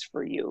exercise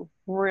for you,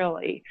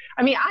 really.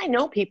 I mean, I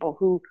know people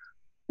who,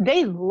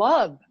 they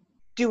love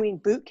doing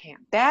boot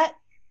camp.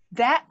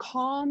 That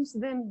calms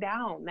them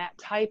down, that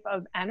type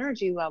of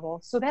energy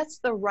level. So that's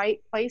the right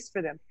place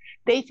for them.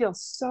 They feel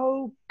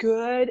so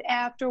good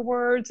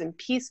afterwards and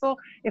peaceful.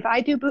 If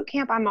I do boot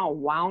camp, I'm all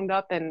wound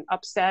up and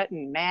upset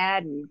and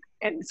mad.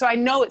 And so I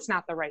know it's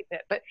not the right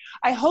fit, but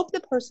I hope the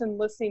person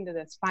listening to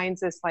this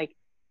finds this like,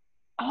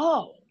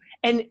 oh,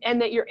 and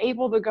that you're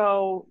able to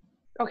go,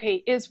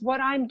 okay, is what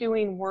I'm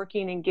doing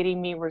working and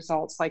getting me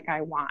results like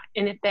I want?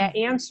 And if that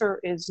answer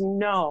is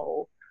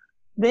no,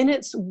 then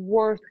it's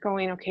worth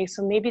going, okay,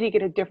 so maybe to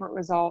get a different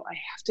result, I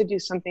have to do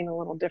something a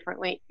little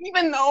differently,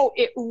 even though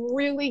it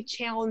really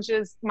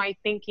challenges my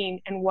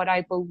thinking and what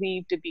I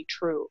believe to be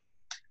true.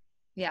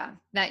 Yeah,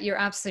 that you're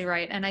absolutely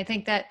right. And I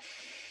think that,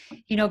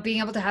 you know,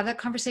 being able to have that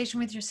conversation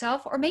with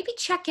yourself, or maybe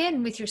check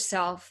in with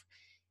yourself.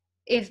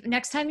 If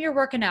next time you're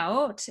working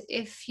out,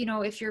 if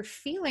you're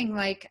feeling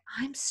like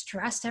I'm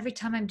stressed every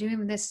time I'm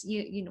doing this,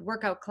 you know,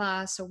 workout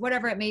class or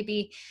whatever it may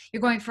be,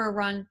 you're going for a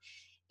run.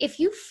 If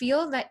you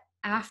feel that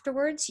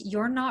afterwards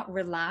you're not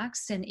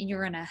relaxed and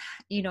you're in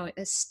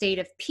a state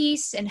of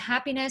peace and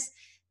happiness,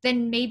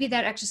 then maybe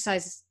that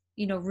exercise,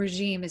 you know,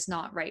 regime is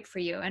not right for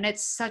you. And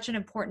it's such an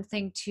important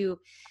thing to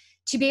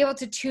be able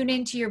to tune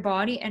into your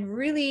body and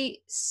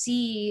really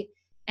see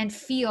and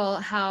feel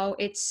how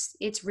it's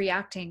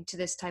reacting to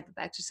this type of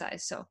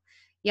exercise. So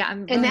yeah,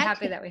 I'm really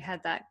happy that we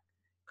had that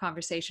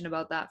conversation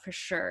about that, for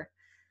sure.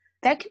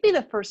 That could be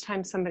the first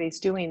time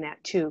somebody's doing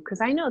that too. Cause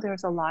I know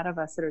there's a lot of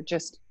us that are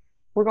just,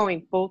 we're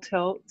going full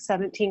tilt,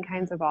 17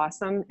 kinds of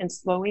awesome, and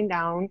slowing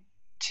down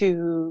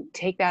to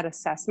take that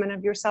assessment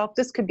of yourself.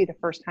 This could be the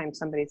first time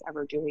somebody's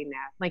ever doing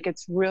that. Like,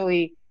 it's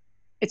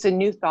a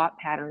new thought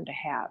pattern to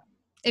have.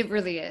 It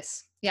really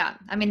is. Yeah.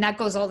 I mean, that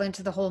goes all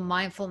into the whole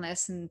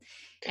mindfulness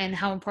and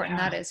how important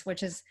that is,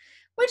 which is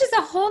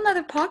a whole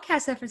nother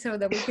podcast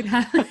episode that we could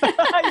have.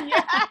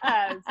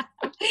 Yes.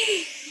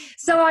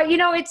 So, you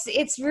know,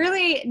 it's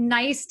really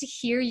nice to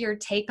hear your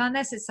take on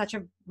this. It's such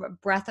a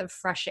breath of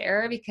fresh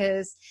air,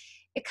 because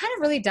it kind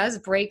of really does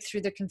break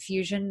through the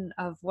confusion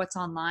of what's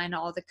online,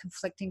 all the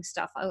conflicting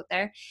stuff out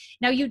there.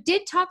 Now, you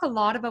did talk a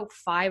lot about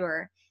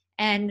fiber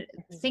and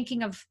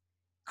thinking of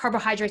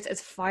carbohydrates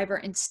as fiber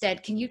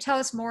instead. Can you tell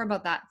us more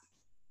about that?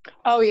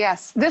 Oh,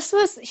 yes. This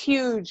was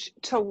huge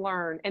to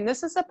learn. And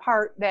this is a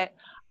part that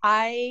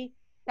I'm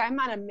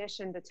on a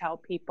mission to tell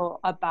people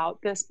about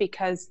this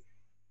because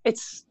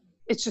it's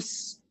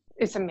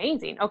it's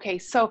amazing. Okay,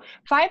 so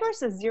fiber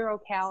is a 0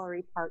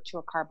 calorie part to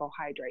a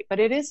carbohydrate, but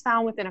it is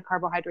found within a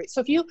carbohydrate.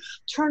 So if you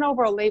turn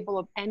over a label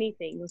of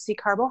anything, you'll see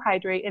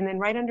carbohydrate, and then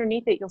right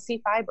underneath it, you'll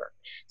see fiber.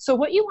 So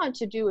what you want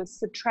to do is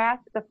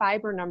subtract the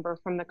fiber number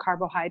from the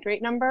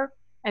carbohydrate number,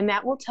 and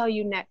that will tell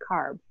you net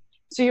carb.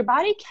 So your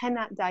body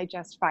cannot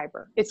digest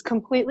fiber. It's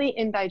completely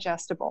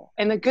indigestible.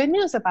 And the good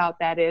news about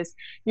that is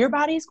your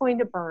body is going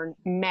to burn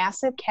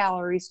massive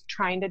calories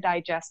trying to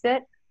digest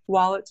it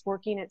while it's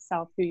working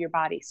itself through your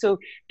body. So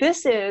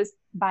this is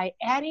by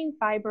adding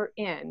fiber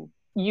in,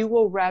 you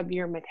will rev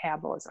your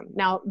metabolism.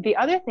 Now, the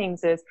other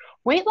things is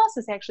weight loss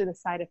is actually the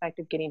side effect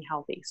of getting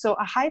healthy. So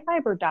a high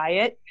fiber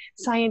diet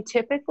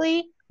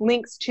scientifically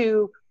links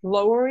to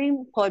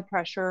lowering blood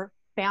pressure,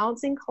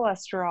 balancing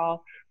cholesterol,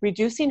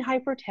 reducing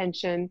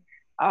hypertension,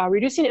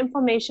 reducing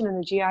inflammation in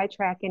the GI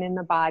tract and in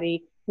the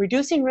body,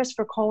 reducing risk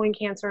for colon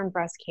cancer and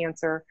breast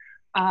cancer.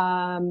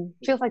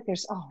 Feels like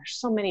there's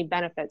so many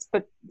benefits,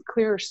 but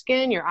clearer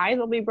skin, your eyes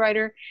will be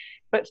brighter.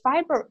 But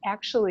fiber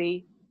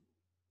actually,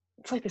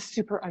 it's like a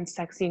super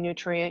unsexy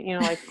nutrient,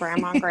 like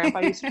grandma and grandpa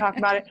used to talk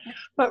about it.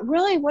 But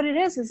really what it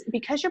is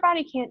because your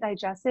body can't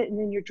digest it and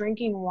then you're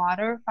drinking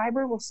water,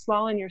 fiber will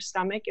swell in your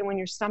stomach. And when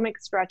your stomach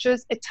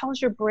stretches, it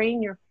tells your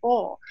brain you're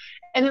full.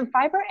 And then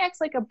fiber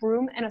acts like a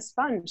broom and a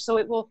sponge. So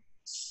it'll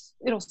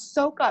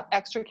soak up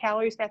extra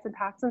calories, fats, and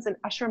toxins and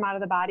usher them out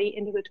of the body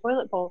into the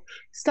toilet bowl.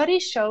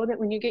 Studies show that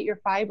when you get your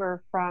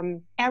fiber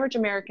from average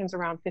Americans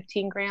around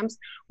 15 grams,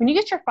 when you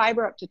get your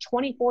fiber up to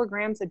 24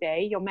 grams a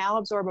day, you'll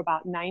malabsorb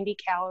about 90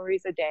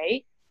 calories a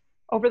day.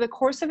 Over the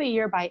course of a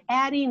year, by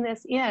adding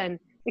this in,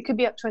 it could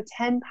be up to a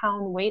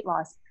 10-pound weight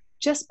loss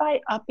just by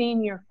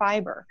upping your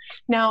fiber.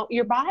 Now,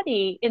 your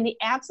body, in the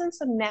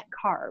absence of net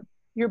carb,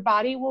 your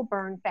body will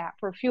burn fat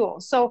for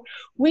fuel. So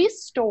we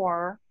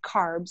store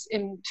carbs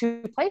in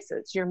two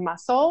places, your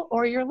muscle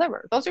or your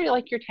liver. Those are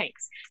like your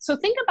tanks. So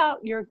think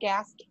about your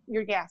gas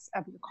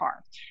of your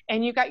car,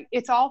 and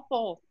it's all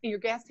full. Your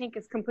gas tank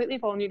is completely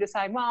full, and you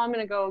decide, well, I'm going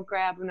to go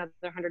grab another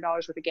 $100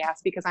 worth of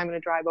gas because I'm going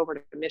to drive over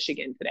to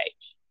Michigan today.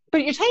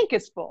 But your tank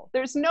is full.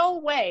 There's no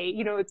way,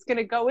 it's going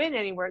to go in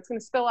anywhere. It's going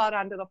to spill out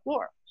onto the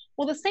floor.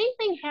 Well, the same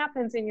thing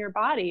happens in your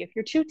body. If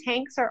your two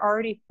tanks are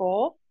already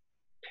full,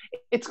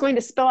 it's going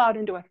to spill out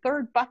into a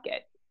third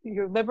bucket,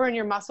 your liver and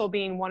your muscle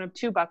being one of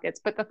two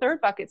buckets, but the third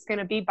bucket's going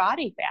to be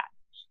body fat.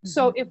 Mm-hmm.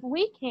 So if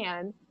we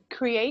can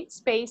create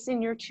space in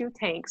your two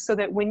tanks so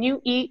that when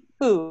you eat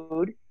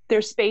food,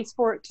 there's space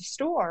for it to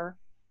store,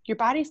 your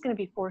body's going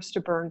to be forced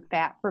to burn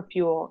fat for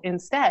fuel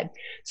instead.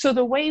 So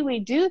the way we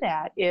do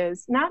that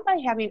is not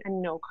by having a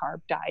no carb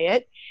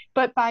diet,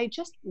 but by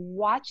just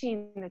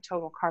watching the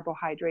total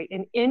carbohydrate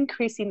and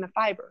increasing the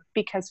fiber,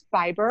 because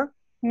fiber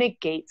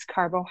negates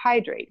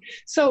carbohydrate.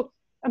 So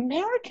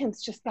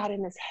Americans just got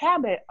in this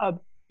habit of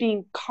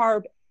being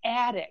carb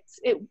addicts.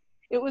 It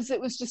was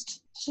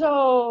just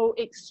so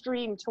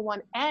extreme to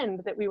one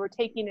end that we were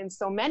taking in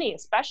so many,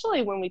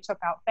 especially when we took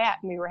out fat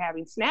and we were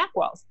having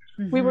SnackWells.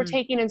 Mm-hmm. We were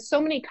taking in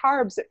so many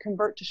carbs that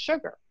convert to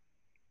sugar,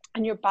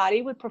 and your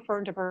body would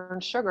prefer to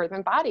burn sugar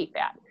than body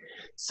fat.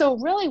 So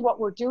really what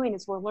we're doing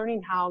is we're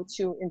learning how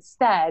to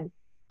instead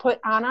put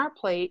on our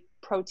plate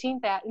protein,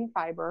 fat, and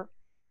fiber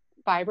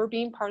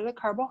being part of the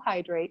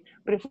carbohydrate.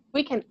 But if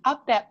we can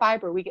up that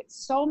fiber, we get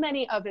so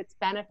many of its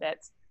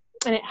benefits,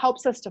 and it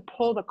helps us to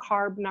pull the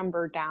carb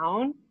number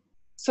down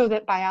so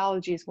that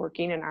biology is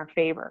working in our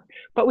favor.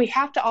 But we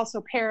have to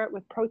also pair it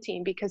with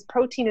protein, because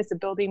protein is the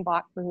building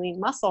block for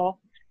lean muscle,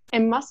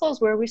 and muscle is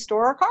where we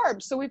store our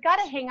carbs. So we've got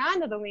to hang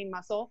on to the lean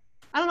muscle.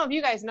 I don't know if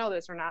you guys know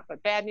this or not,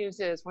 but bad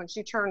news is once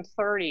you turn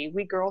 30,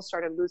 we girls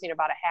started losing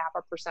about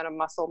 0.5% of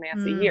muscle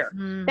mass a year.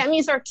 That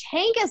means our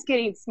tank is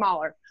getting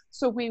smaller.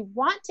 So we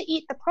want to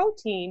eat the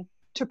protein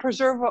to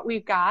preserve what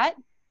we've got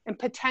and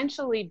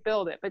potentially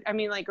build it. But I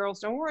mean, like, girls,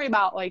 don't worry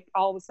about like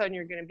all of a sudden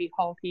you're going to be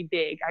hulky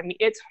big. I mean,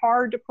 it's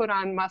hard to put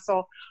on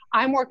muscle.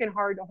 I'm working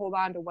hard to hold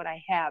on to what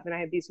I have, and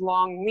I have these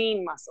long,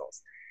 lean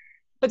muscles.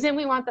 But then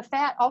we want the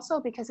fat also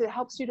because it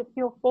helps you to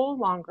feel full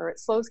longer. It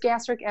slows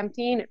gastric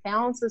emptying, it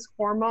balances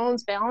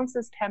hormones,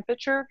 balances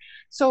temperature.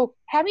 So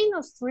having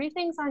those three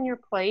things on your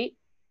plate,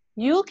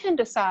 you can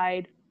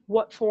decide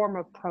what form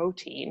of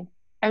protein.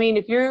 I mean,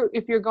 if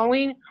you're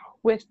going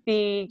with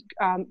the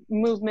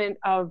movement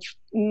of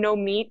no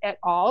meat at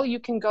all, you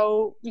can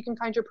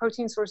find your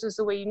protein sources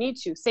the way you need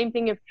to. Same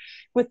thing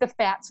with the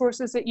fat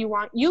sources that you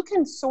want. You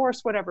can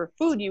source whatever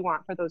food you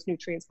want for those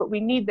nutrients, but we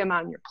need them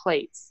on your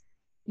plates.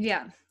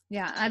 Yeah.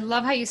 Yeah. I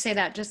love how you say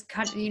that. Just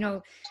cut,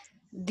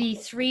 the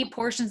three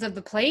portions of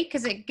the plate,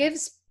 because it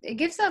gives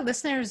the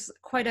listeners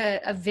quite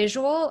a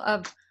visual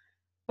of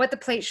what the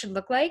plate should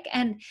look like.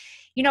 And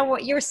you know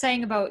what you were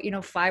saying about,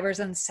 fiber's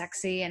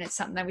unsexy and it's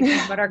something that we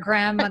think about our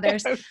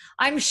grandmothers.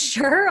 I'm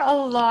sure a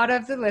lot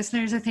of the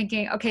listeners are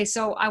thinking, okay,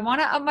 so I want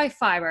to up my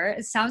fiber.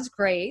 It sounds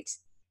great.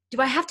 Do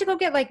I have to go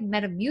get like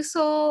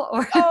Metamucil,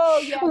 or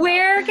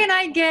where can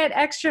I get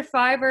extra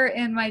fiber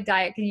in my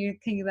diet? Can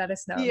you let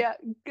us know? Yeah,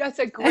 that's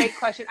a great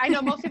question. I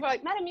know most people are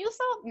like,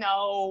 Metamucil?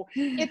 No,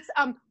 it's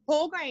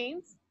whole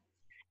grains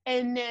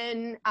and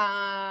then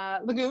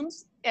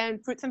legumes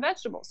and fruits and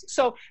vegetables.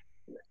 So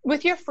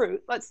with your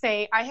fruit, let's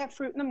say I have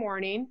fruit in the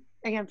morning.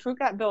 Again, fruit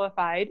got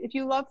vilified. If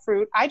you love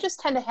fruit, I just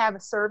tend to have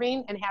a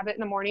serving and have it in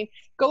the morning.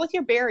 Go with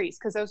your berries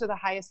because those are the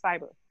highest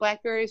fiber.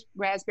 Blackberries,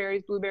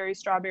 raspberries, blueberries,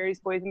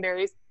 strawberries,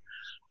 boysenberries.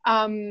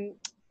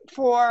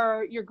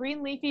 For your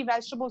green leafy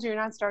vegetables, your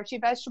non-starchy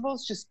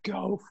vegetables, just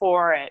go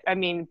for it. I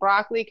mean,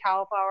 broccoli,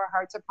 cauliflower,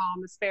 hearts of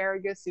palm,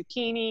 asparagus,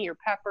 zucchini, your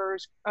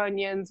peppers,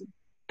 onions,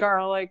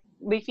 garlic,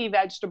 leafy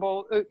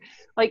vegetable,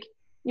 like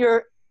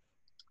your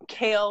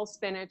kale,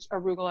 spinach,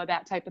 arugula,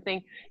 that type of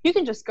thing. You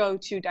can just go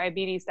to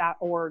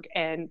diabetes.org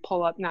and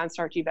pull up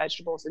non-starchy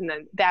vegetables, and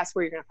then that's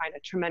where you're going to find a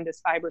tremendous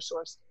fiber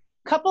source.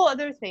 Couple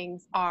other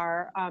things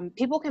are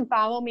people can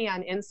follow me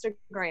on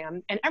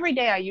Instagram, and every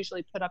day I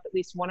usually put up at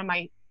least one of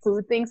my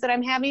food things that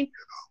I'm having.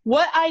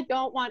 What I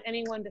don't want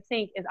anyone to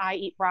think is I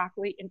eat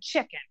broccoli and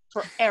chicken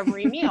for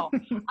every meal.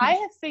 I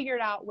have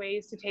figured out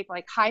ways to take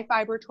like high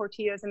fiber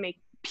tortillas and make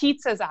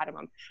pizzas out of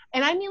them.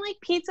 And I mean like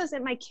pizzas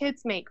that my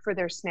kids make for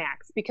their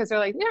snacks because they're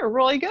like, they're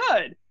really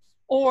good.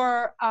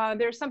 Or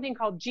there's something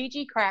called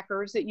Gigi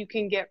crackers that you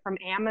can get from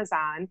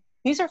Amazon.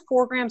 These are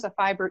 4 grams of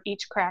fiber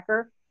each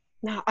cracker.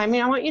 Now, I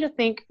mean, I want you to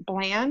think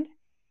bland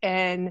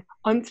and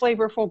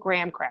unflavorful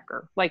graham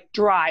cracker, like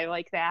dry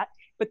like that.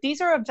 But these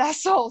are a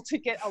vessel to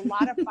get a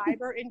lot of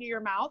fiber into your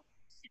mouth.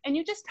 And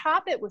you just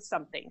top it with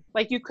something.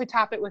 Like you could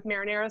top it with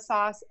marinara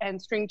sauce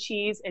and string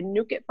cheese and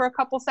nuke it for a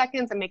couple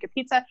seconds and make a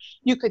pizza.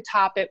 You could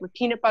top it with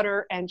peanut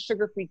butter and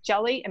sugar-free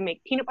jelly and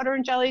make peanut butter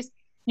and jellies.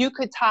 You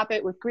could top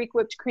it with Greek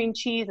whipped cream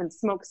cheese and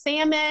smoked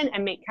salmon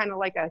and make kind of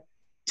like a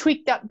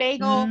tweaked up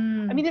bagel. I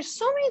mean, there's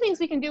so many things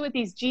we can do with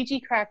these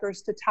Gigi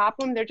crackers to top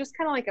them. They're just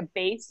kind of like a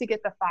base to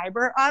get the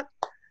fiber up.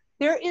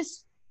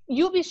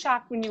 You'll be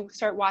shocked when you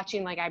start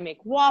watching, like I make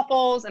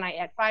waffles and I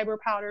add fiber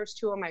powders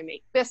to them. I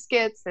make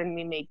biscuits and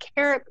we made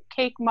carrot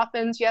cake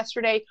muffins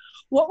yesterday.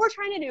 What we're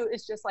trying to do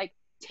is just like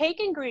take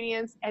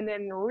ingredients and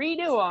then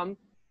redo them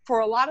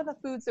for a lot of the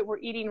foods that we're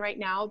eating right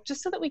now,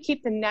 just so that we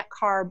keep the net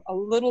carb a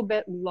little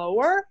bit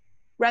lower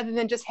rather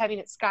than just having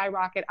it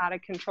skyrocket out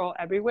of control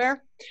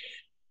everywhere.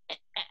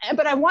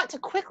 But I want to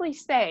quickly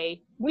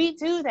say we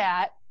do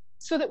that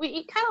so that we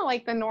eat kind of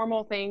like the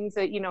normal things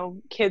that,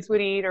 kids would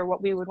eat or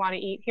what we would want to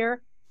eat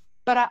here.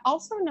 But I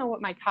also know what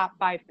my top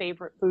 5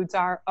 favorite foods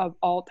are of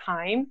all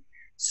time.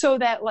 So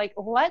that, like,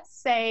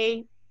 let's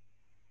say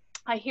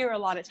I hear a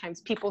lot of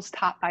times people's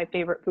top 5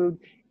 favorite food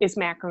is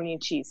macaroni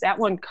and cheese. That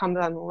one comes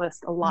on the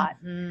list a lot.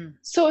 Mm-hmm.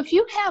 So if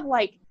you have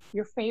like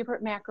your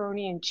favorite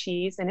macaroni and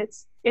cheese and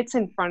it's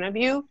in front of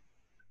you,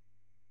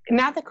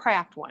 not the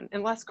Kraft one,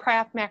 unless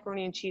Kraft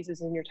macaroni and cheese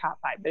is in your top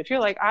 5. But if you're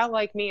like, I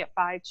like me a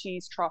 5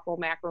 cheese truffle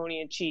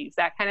macaroni and cheese,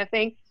 that kind of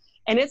thing,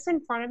 and it's in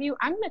front of you,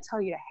 I'm going to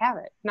tell you to have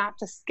it, not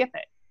to skip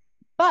it.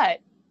 But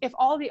if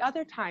all the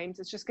other times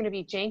it's just going to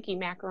be janky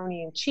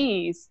macaroni and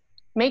cheese,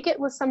 make it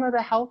with some of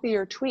the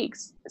healthier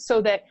tweaks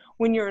so that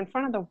when you're in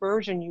front of the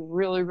version you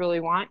really, really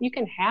want, you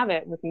can have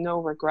it with no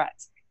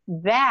regrets.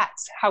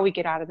 That's how we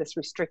get out of this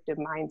restrictive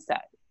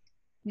mindset.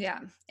 Yeah.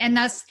 And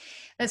that's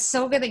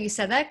so good that you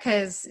said that,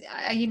 because,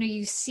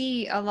 you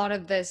see a lot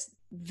of this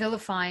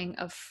vilifying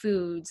of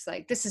foods,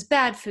 like this is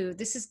bad food,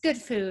 this is good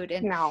food.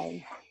 And no.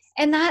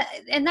 And that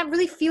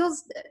really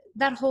feels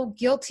that whole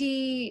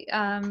guilty,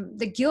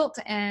 the guilt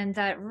and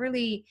that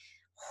really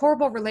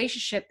horrible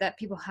relationship that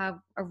people have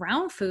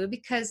around food,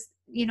 because,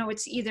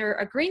 it's either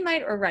a green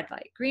light or red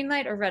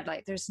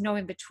light. There's no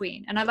in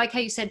between. And I like how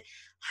you said,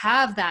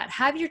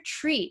 have your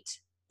treat,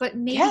 but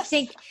maybe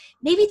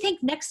think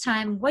next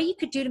time what you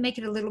could do to make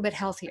it a little bit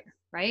healthier,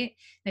 right?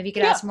 Maybe you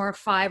could add some more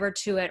fiber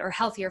to it, or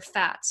healthier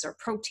fats or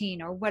protein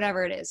or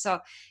whatever it is. So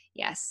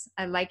yes,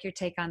 I like your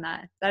take on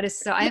that. That is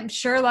so, I'm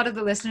sure a lot of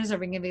the listeners are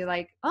going to be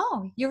like,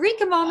 oh,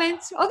 eureka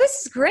moment. Oh, this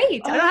is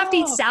great. I don't have to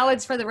eat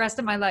salads for the rest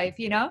of my life,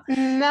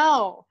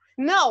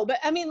 No, but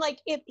I mean, like,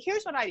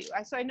 here's what I do.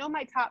 So I know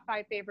my top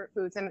 5 favorite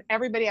foods, and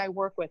everybody I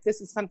work with,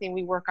 this is something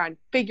we work on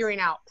figuring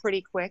out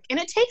pretty quick. And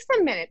it takes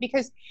a minute,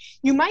 because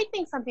you might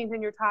think something's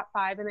in your top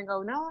 5 and then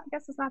go, no, I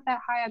guess it's not that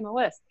high on the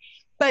list.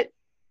 But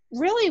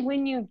really,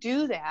 when you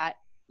do that,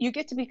 you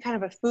get to be kind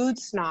of a food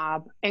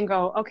snob and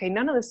go, okay,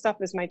 none of this stuff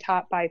is my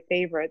top 5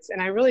 favorites.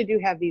 And I really do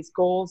have these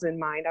goals in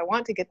mind. I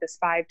want to get this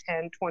 5,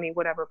 10, 20,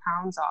 whatever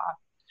pounds off.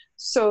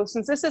 So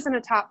since this isn't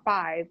a top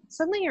 5,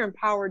 suddenly you're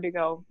empowered to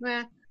go,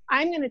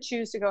 I'm going to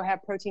choose to go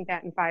have protein,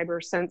 fat, and fiber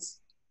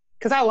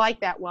because I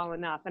like that well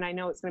enough. And I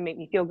know it's going to make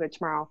me feel good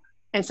tomorrow.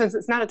 And since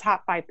it's not a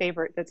top 5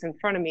 favorite that's in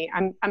front of me,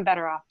 I'm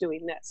better off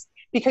doing this,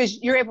 because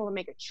you're able to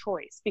make a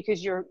choice,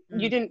 because you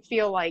didn't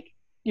feel like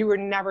you were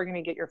never going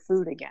to get your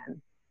food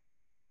again.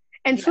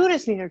 And Yeah. food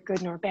is neither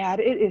good nor bad.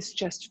 It is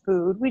just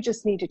food. We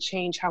just need to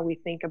change how we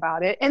think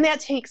about it. And that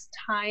takes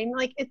time.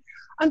 Like it,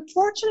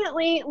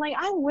 unfortunately, like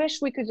I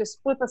wish we could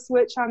just flip a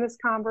switch on this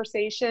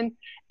conversation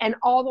and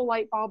all the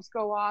light bulbs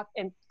go off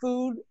and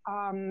food,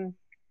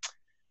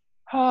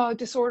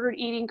 disordered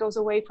eating goes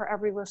away for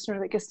every listener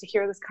that gets to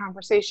hear this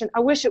conversation.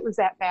 I wish it was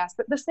that fast,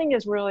 but this thing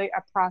is really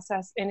a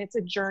process and it's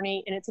a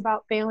journey and it's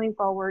about failing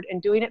forward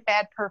and doing it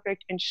bad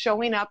perfect and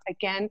showing up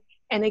again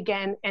and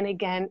again and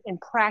again and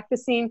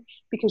practicing,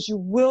 because you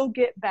will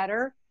get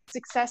better.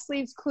 Success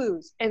leaves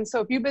clues. And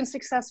so if you've been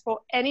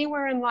successful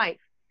anywhere in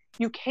life,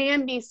 you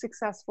can be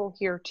successful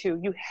here too.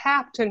 You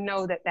have to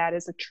know that that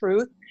is a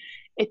truth.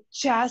 It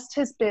just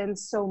has been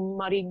so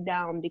muddied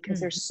down because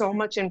there's so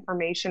much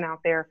information out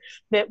there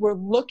that we're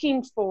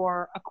looking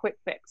for a quick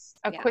fix,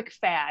 a quick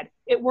fad.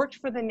 It worked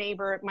for the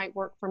neighbor. It might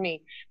work for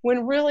me.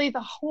 When really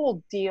the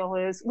whole deal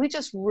is we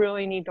just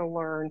really need to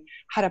learn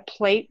how to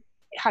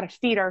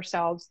feed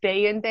ourselves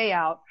day in, day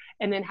out,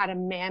 and then how to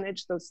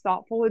manage those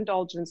thoughtful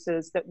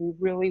indulgences that we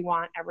really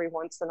want every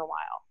once in a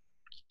while.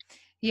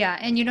 Yeah.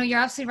 And you're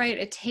absolutely right.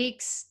 It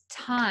takes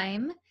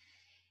time.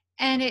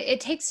 And it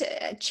takes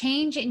a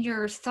change in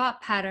your thought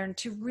pattern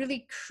to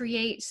really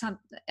create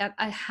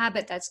a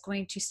habit that's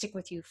going to stick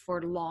with you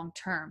for long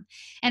term.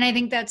 And I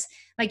think that's,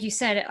 like you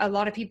said, a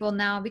lot of people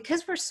now,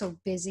 because we're so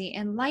busy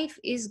and life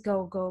is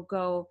go, go,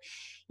 go,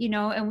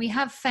 and we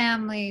have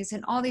families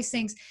and all these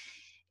things.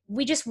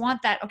 We just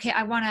want that. Okay,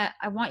 I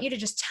want you to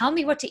just tell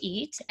me what to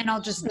eat and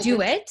I'll just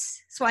do it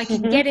so I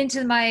can get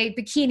into my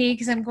bikini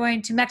because I'm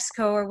going to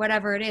Mexico or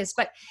whatever it is.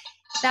 But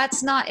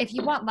that's not, if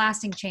you want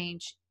lasting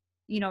change,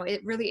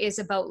 it really is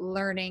about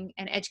learning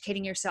and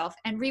educating yourself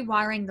and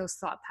rewiring those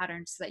thought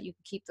patterns so that you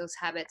can keep those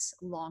habits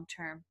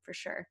long-term for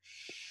sure.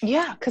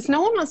 Yeah. Cause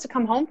no one wants to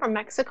come home from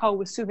Mexico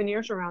with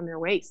souvenirs around their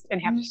waist and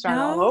have to start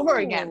all over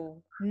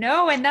again.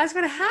 No. And that's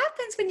what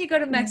happens when you go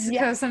to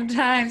Mexico.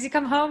 Sometimes you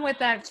come home with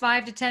that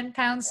 5 to 10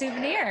 pound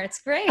souvenir. It's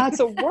great. That's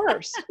the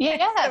worst. Yes.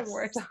 It's the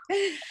worst.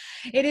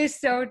 It is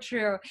so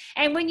true.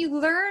 And when you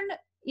learn,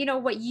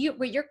 what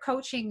you're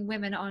coaching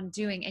women on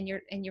doing, and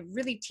you're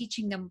really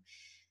teaching them,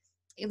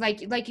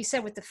 like you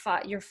said, with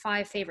your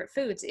 5 favorite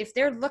foods, if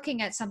they're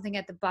looking at something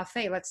at the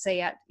buffet, let's say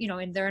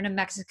and they're in a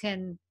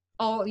Mexican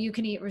all you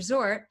can eat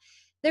resort,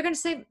 they're going to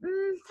say,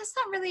 that's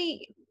not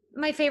really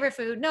my favorite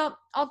food. No,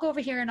 I'll go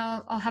over here and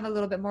I'll have a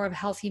little bit more of a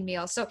healthy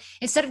meal. So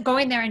instead of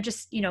going there and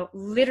just,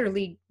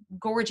 literally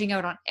gorging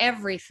out on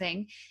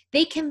everything,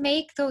 they can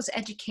make those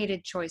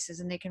educated choices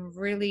and they can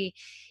really,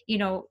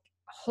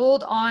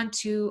 hold on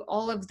to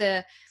all of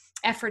the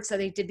efforts that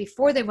they did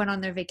before they went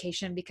on their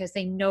vacation, because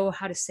they know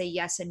how to say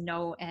yes and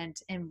no and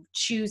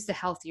choose the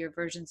healthier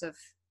versions of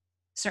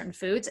certain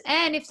foods.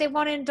 And if they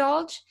want to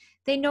indulge,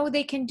 they know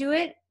they can do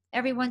it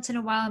every once in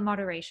a while in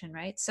moderation,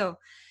 right? So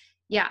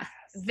yeah,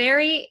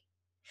 very,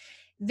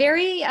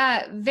 very,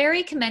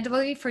 very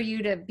commendable for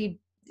you to be,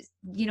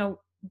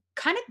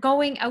 kind of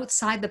going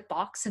outside the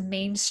box of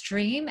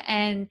mainstream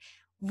and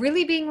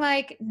really being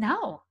like,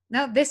 no,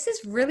 this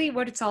is really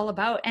what it's all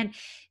about. And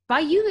by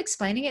you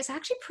explaining it, it's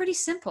actually pretty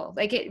simple.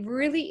 Like it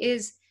really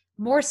is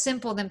more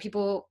simple than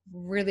people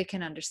really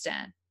can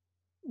understand.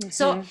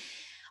 So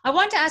I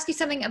want to ask you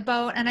something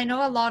about, and I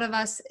know a lot of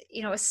us,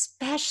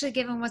 especially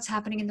given what's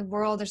happening in the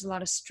world, there's a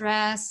lot of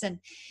stress, and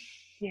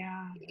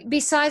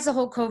besides the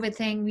whole COVID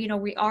thing,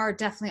 we are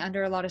definitely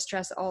under a lot of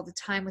stress all the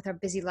time with our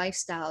busy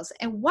lifestyles.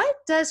 And what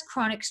does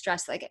chronic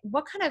stress, like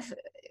what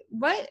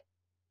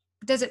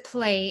does it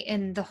play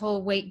in the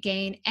whole weight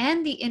gain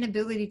and the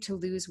inability to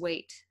lose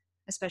weight,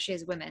 especially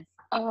as women?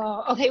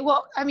 Oh, okay.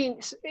 Well, I mean,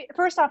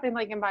 first off, in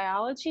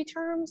biology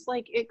terms,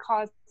 like it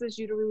causes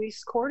you to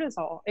release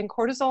cortisol, and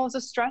cortisol is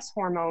a stress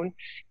hormone,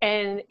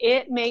 and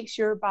it makes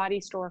your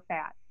body store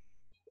fat.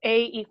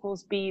 A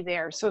equals B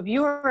there. So if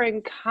you are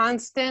in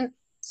constant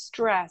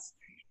stress,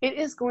 it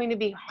is going to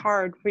be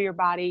hard for your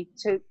body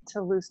to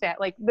lose fat.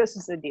 Like this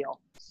is the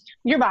deal.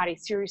 Your body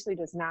seriously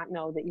does not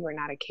know that you are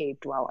not a cave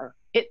dweller.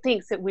 It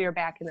thinks that we are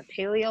back in the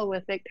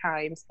Paleolithic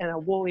times and a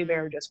woolly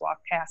bear just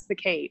walked past the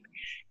cave.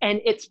 And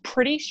it's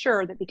pretty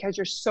sure that because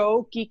you're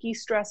so geeky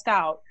stressed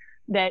out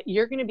that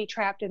you're going to be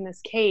trapped in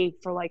this cave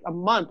for like a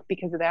month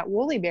because of that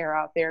woolly bear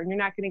out there, and you're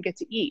not going to get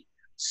to eat.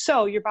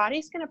 So your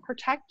body's going to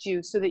protect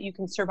you so that you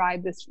can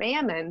survive this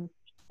famine,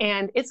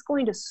 and it's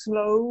going to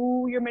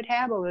slow your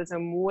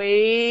metabolism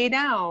way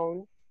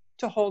down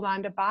to hold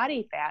on to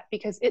body fat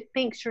because it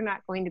thinks you're not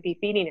going to be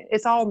feeding it.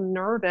 It's all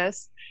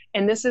nervous,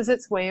 and this is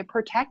its way of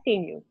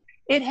protecting you.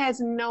 It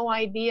has no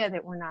idea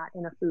that we're not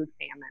in a food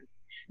famine.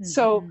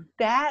 So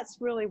that's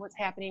really what's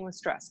happening with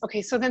stress.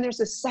 Okay, so then there's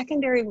a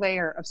secondary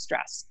layer of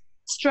stress.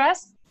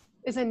 Stress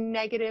is a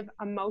negative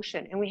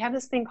emotion, and we have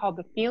this thing called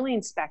the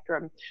feeling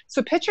spectrum.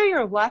 So picture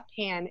your left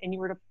hand and you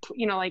were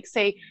to, like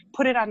say,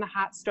 put it on the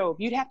hot stove.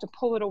 You'd have to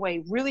pull it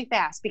away really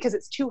fast because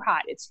it's too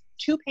hot. It's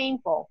too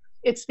painful.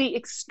 It's the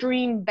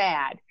extreme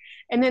bad.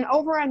 And then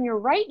over on your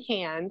right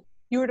hand,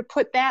 you were to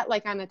put that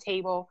like on the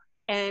table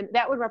And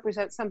that would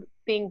represent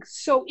something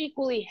so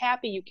equally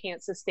happy you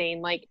can't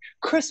sustain, like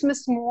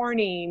Christmas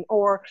morning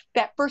or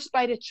that first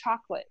bite of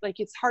chocolate. Like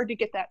it's hard to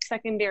get that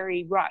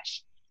secondary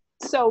rush.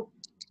 So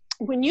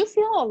when you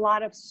feel a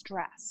lot of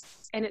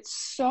stress and it's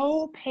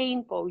so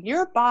painful,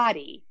 your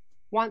body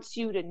wants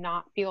you to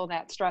not feel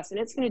that stress, and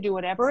it's going to do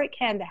whatever it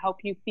can to help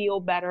you feel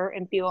better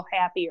and feel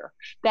happier.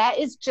 That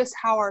is just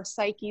how our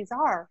psyches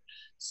are.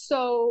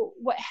 So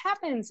what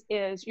happens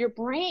is your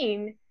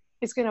brain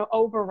is going to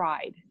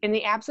override. In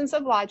the absence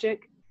of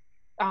logic,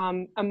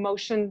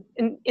 emotions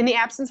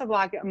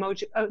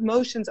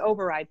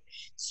override.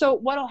 So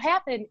what'll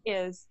happen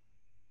is,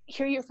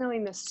 here you're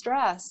feeling the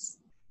stress,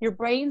 your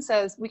brain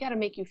says, we got to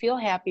make you feel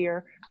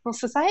happier. Well,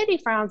 society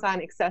frowns on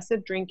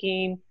excessive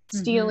drinking,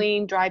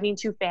 stealing, driving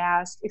too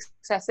fast,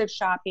 excessive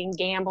shopping,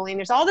 gambling.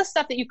 There's all this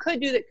stuff that you could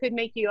do that could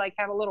make you like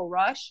have a little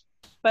rush.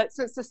 But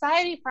since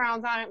society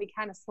frowns on it, we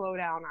kind of slow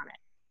down on it.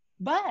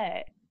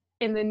 But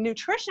in the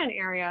nutrition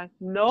area,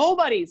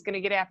 nobody's going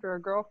to get after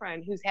a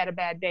girlfriend who's had a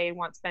bad day and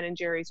wants Ben and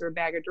Jerry's or a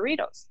bag of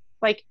Doritos.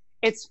 Like,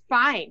 it's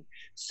fine.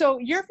 So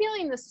you're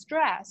feeling the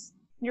stress.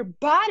 Your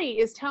body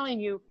is telling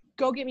you,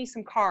 go get me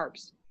some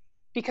carbs,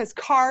 because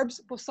carbs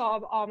will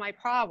solve all my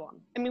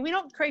problems. I mean, we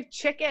don't crave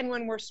chicken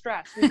when we're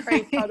stressed. We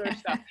crave other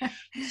stuff.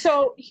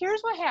 So here's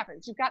what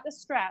happens. You've got the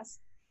stress.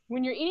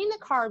 When you're eating the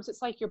carbs,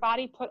 it's like your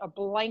body put a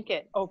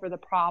blanket over the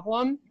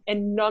problem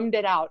and numbed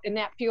it out. And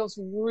that feels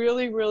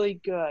really, really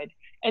good.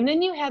 And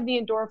then you have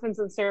the endorphins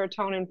and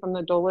serotonin from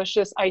the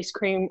delicious ice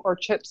cream or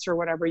chips or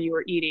whatever you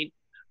were eating.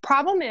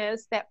 Problem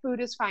is that food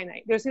is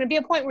finite. There's going to be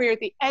a point where you're at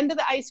the end of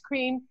the ice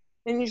cream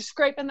and you're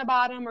scraping the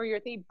bottom, or you're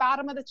at the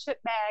bottom of the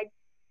chip bag.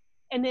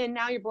 And then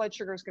now your blood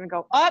sugar is going to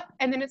go up,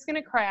 and then it's going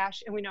to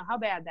crash. And we know how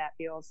bad that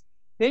feels.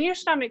 Then your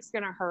stomach's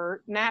going to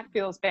hurt, and that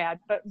feels bad.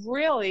 But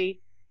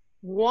really,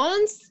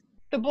 once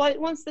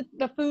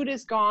the food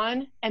is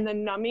gone and the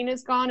numbing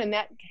is gone, and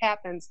that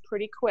happens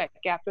pretty quick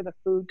after the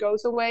food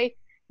goes away,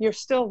 you're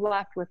still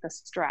left with the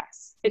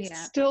stress. It's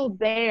still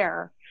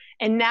there.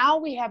 And now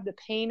we have the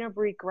pain of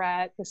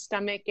regret, the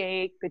stomach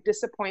ache, the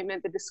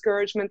disappointment, the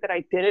discouragement that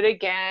I did it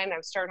again.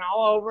 I'm starting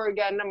all over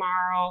again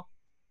tomorrow.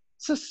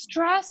 So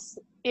stress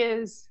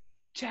is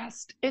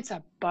just, it's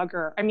a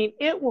bugger. I mean,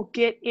 it will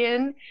get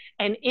in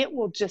and it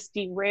will just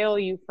derail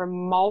you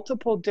from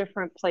multiple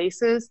different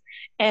places.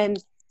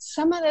 And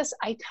some of this,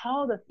 I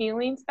tell the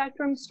feeling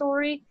spectrum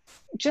story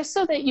just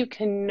so that you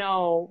can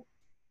know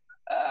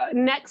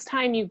next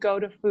time you go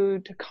to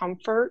food to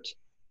comfort,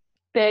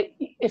 that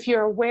if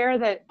you're aware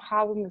that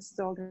problem is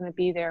still going to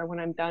be there when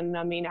I'm done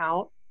numbing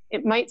out,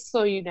 it might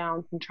slow you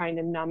down from trying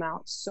to numb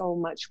out so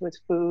much with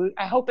food.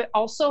 I hope it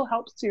also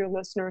helps your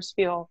listeners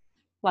feel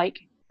like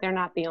they're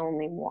not the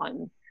only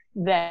one,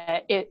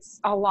 that it's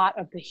a lot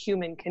of the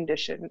human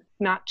condition,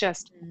 not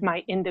just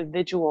my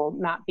individual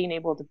not being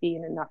able to be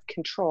in enough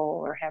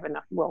control or have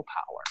enough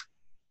willpower.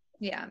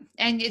 Yeah.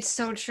 And it's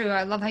so true.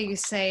 I love how you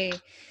say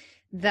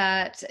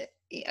that,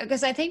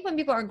 because I think when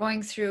people are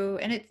going through,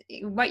 and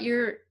what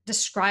you're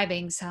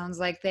describing sounds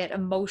like that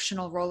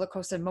emotional roller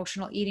coaster,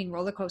 emotional eating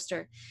roller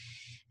coaster.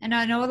 And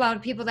I know a lot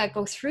of people that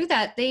go through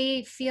that,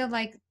 they feel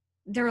like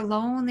they're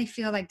alone. They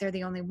feel like they're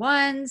the only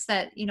ones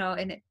that,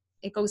 and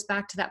it goes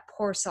back to that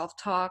poor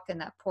self-talk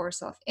and that poor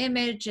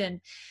self-image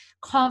and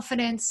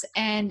confidence.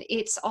 And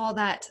it's all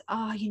that,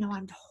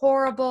 I'm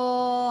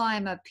horrible.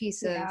 I'm a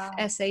piece of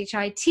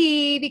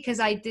SHIT because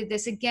I did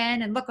this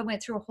again. And look, I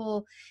went through a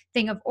whole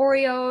thing of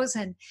Oreos.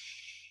 And,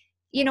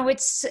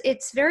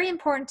 it's very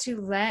important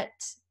to let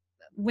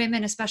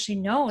women especially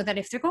know that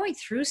if they're going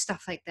through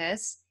stuff like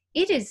this,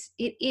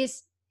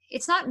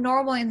 it's not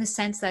normal in the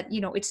sense that,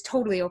 it's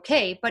totally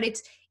okay, but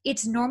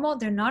it's normal.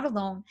 They're not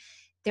alone.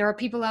 There are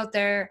people out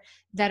there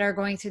that are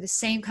going through the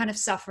same kind of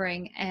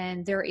suffering,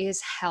 and there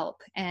is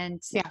help.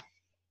 And,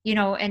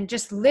 and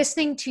just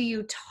listening to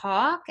you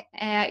talk,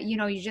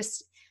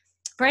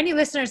 for any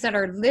listeners that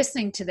are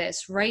listening to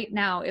this right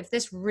now, if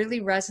this really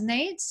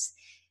resonates,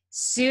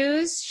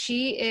 Suze,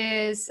 she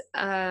is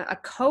a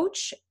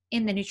coach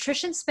in the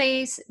nutrition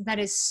space that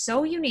is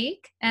so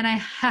unique. And I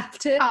have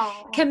to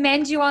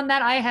commend you on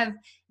that. I have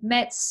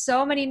met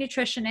so many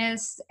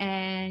nutritionists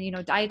and,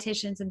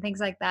 dietitians and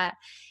things like that.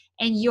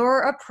 And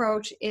your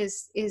approach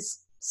is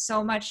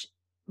so much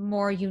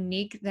more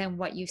unique than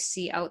what you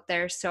see out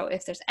there. So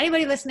if there's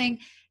anybody listening,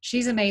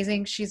 she's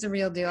amazing. She's a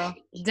real deal.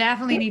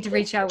 Definitely need to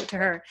reach out to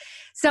her.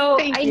 So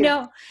I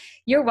know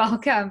you're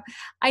welcome.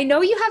 I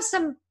know you have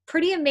some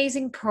pretty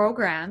amazing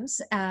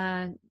programs.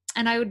 And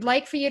I would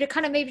like for you to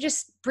kind of maybe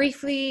just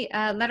briefly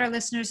let our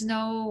listeners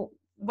know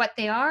what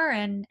they are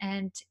and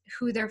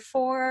who they're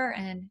for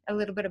and a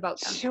little bit about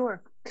them.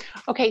 Sure.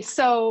 Okay.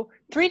 So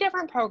 3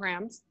 different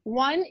programs.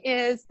 One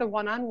is the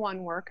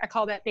one-on-one work. I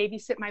call that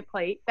Babysit My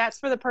Plate. That's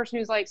for the person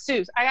who's like,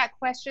 Suze, I got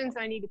questions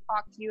and I need to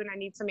talk to you and I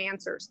need some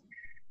answers.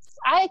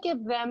 I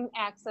give them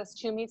access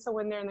to me. So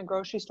when they're in the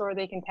grocery store,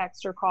 they can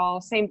text or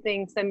call. Same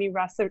thing, send me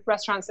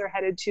restaurants they're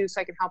headed to so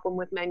I can help them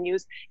with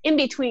menus in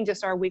between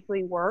just our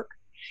weekly work.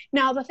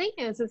 Now, the thing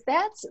is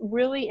that's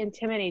really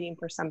intimidating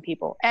for some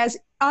people. As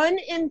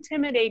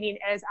unintimidating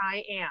as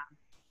I am,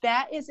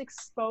 that is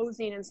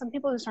exposing, and some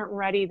people just aren't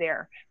ready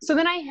there. So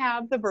then I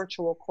have the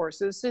virtual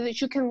courses so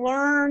that you can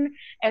learn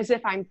as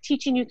if I'm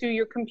teaching you through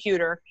your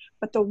computer.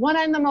 But the one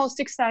I'm the most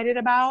excited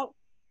about,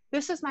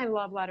 this is my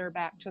love letter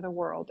back to the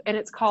world. And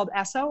it's called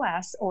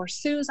SOS, or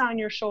Sue's on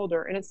Your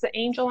Shoulder. And it's the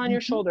angel on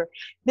your shoulder.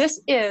 This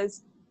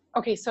is,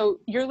 okay, so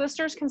your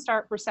listeners can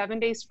start for 7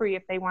 days free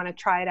if they want to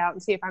try it out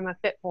and see if I'm a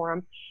fit for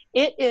them.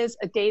 It is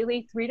a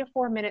daily 3 to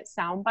 4 minute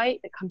sound bite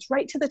that comes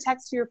right to the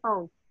text to your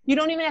phone. You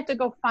don't even have to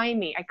go find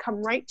me. I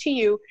come right to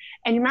you.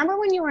 And you remember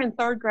when you were in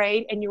 3rd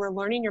grade and you were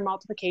learning your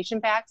multiplication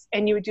facts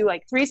and you would do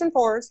like 3s and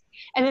 4s,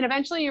 and then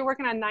eventually you're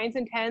working on 9s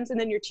and 10s, and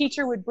then your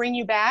teacher would bring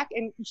you back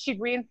and she'd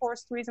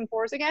reinforce 3s and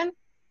 4s again?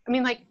 I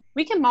mean, like,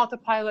 we can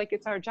multiply like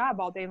it's our job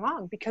all day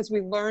long because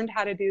we learned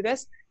how to do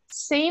this.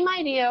 Same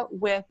idea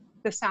with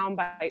the sound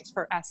bites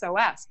for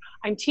SOS.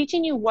 I'm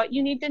teaching you what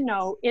you need to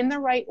know in the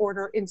right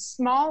order in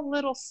small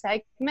little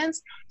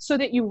segments so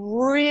that you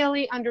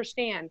really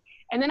understand.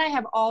 And then I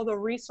have all the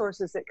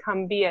resources that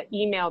come via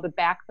email to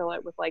backfill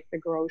it with, like, the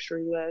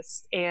grocery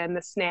list and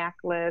the snack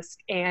list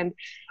and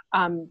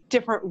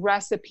different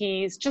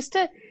recipes, just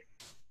to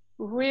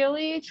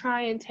really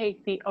try and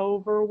take the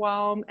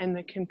overwhelm and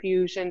the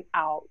confusion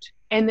out.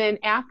 And then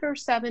after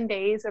 7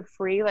 days of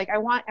free, like, I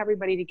want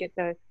everybody to get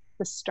the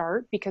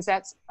start, because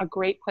that's a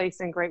great place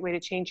and great way to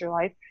change your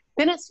life.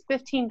 Then it's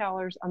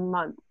 $15 a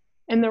month.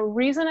 And the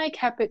reason I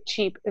kept it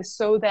cheap is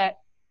so that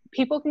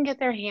people can get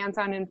their hands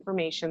on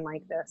information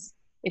like this.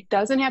 It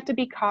doesn't have to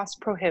be cost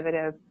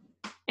prohibitive,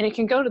 and it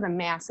can go to the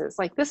masses.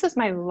 Like, this is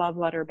my love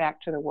letter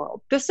back to the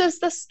world. This is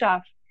the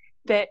stuff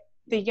that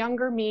the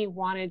younger me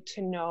wanted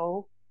to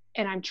know,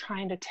 and I'm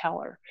trying to tell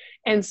her.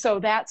 And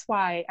so that's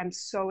why I'm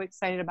so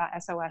excited about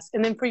SOS.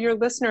 And then for your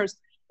listeners,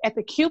 at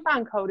the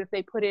coupon code, if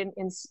they put in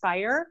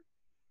INSPIRE,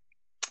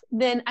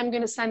 then I'm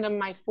going to send them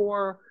my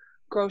 4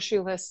 grocery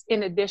lists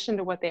in addition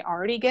to what they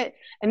already get.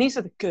 And these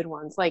are the good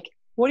ones. Like,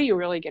 what do you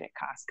really get at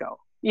Costco?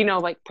 You know,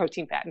 like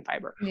protein, fat, and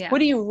fiber. Yeah. What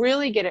do you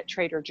really get at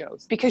Trader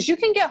Joe's? Because you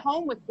can get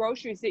home with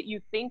groceries that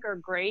you think are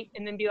great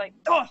and then be like,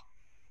 oh,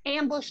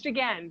 ambushed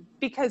again,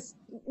 because,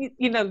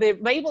 you know, the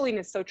labeling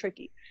is so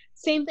tricky.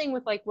 Same thing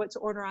with, like, what to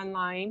order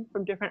online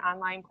from different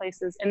online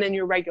places, and then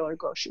your regular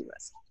grocery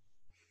list.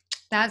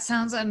 That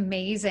sounds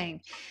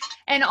amazing.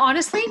 And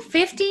honestly,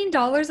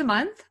 $15 a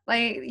month,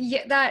 like,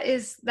 yeah,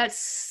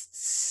 that's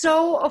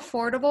so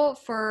affordable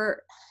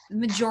for the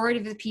majority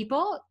of the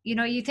people. You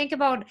know, you think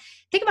about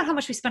how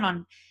much we spend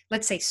on,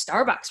 let's say,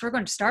 Starbucks. We're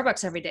going to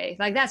Starbucks every day.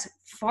 Like, that's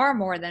far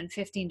more than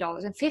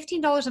 $15. And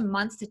 $15 a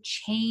month to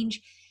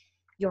change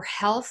your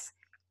health,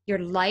 your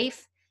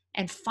life,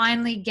 and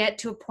finally get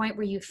to a point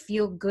where you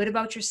feel good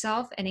about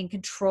yourself and in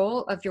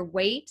control of your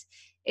weight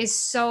is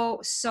so,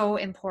 so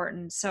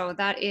important. So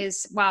that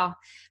is, wow.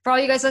 For all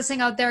you guys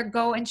listening out there,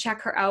 go and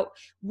check her out.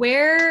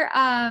 Where,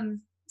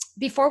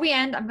 before we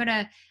end, I'm going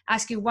to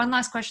ask you one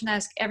last question to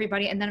ask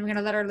everybody, and then I'm going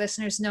to let our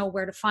listeners know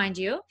where to find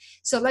you.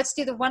 So let's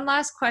do the one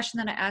last question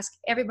that I ask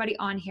everybody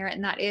on here.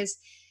 And that is,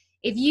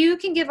 if you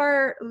can give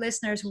our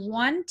listeners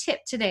one tip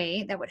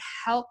today that would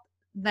help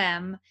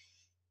them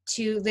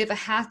to live a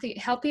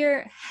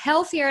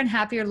healthier and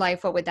happier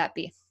life, what would that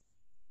be?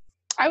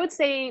 I would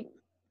say,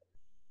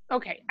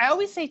 okay, I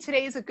always say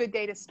today is a good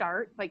day to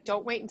start. Like,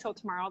 don't wait until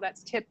tomorrow.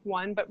 That's tip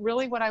 1. But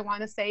really what I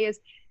want to say is,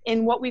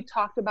 in what we've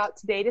talked about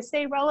today, to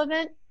stay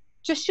relevant,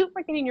 just shoot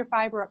for getting your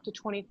fiber up to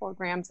 24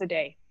 grams a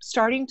day.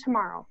 Starting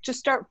tomorrow, just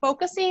start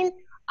focusing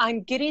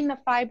on getting the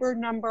fiber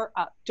number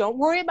up. Don't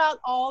worry about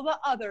all the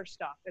other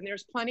stuff. And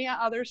there's plenty of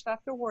other stuff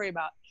to worry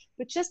about.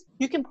 But just,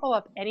 you can pull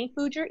up any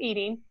food you're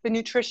eating, the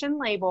nutrition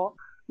label,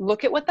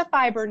 look at what the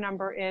fiber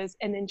number is,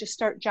 and then just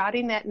start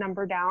jotting that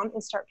number down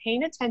and start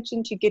paying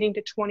attention to getting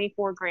to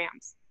 24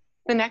 grams.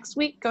 The next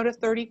week, go to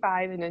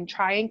 35, and then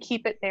try and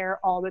keep it there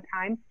all the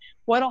time.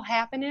 What'll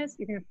happen is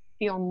you're going to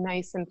feel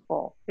nice and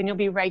full. Then you'll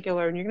be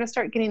regular, and you're going to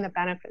start getting the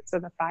benefits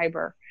of the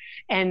fiber.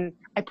 And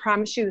I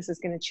promise you, this is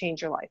going to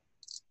change your life.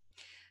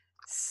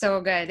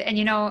 So good. And,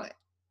 you know,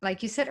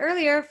 like you said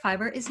earlier,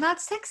 fiber is not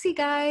sexy,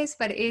 guys,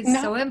 but it's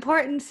so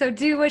important. So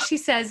do what she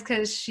says,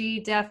 because she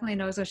definitely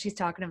knows what she's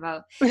talking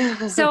about.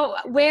 So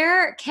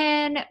where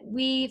can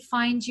we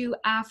find you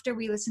after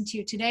we listen to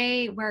you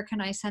today? Where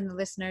can I send the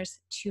listeners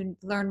to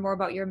learn more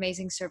about your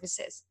amazing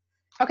services?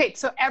 Okay,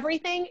 so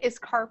everything is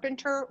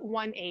Carpenter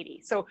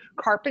 180. So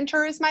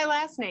Carpenter is my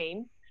last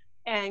name,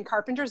 and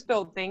Carpenters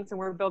build things, and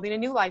we're building a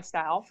new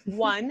lifestyle.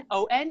 ONE,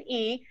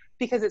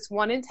 because it's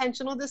one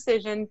intentional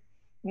decision,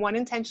 one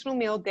intentional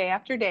meal day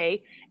after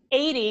day.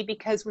 80,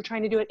 because we're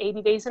trying to do it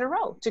 80 days in a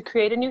row to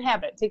create a new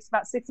habit. It takes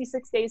about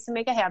 66 days to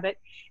make a habit.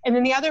 And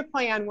then the other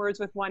play on words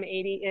with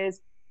 180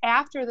 is,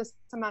 after this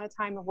amount of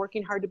time of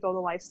working hard to build a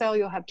lifestyle,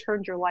 you'll have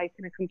turned your life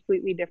in a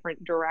completely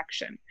different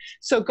direction.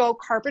 So go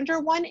Carpenter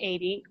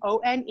 180,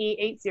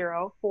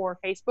 ONE80, for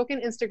Facebook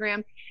and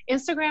Instagram.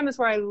 Instagram is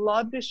where I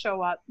love to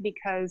show up,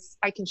 because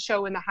I can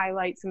show in the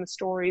highlights and the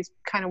stories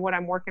kind of what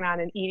I'm working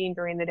on and eating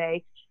during the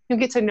day. You'll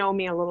get to know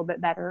me a little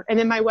bit better. And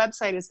then my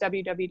website is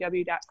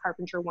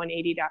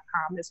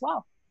www.carpenter180.com as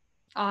well.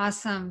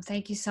 Awesome.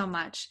 Thank you so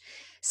much.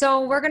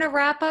 So we're going to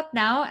wrap up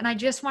now. And I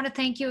just want to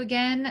thank you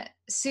again,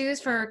 Suze,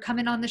 for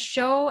coming on the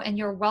show and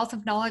your wealth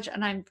of knowledge.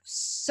 And I'm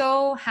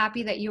so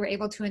happy that you were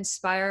able to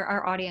inspire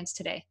our audience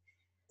today.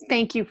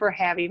 Thank you for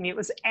having me. It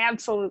was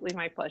absolutely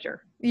my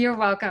pleasure. You're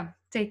welcome.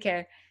 Take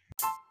care.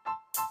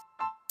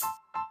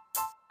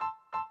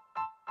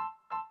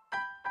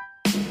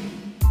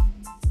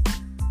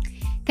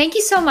 Thank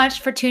you so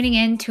much for tuning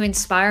in to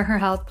Inspire Her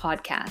Health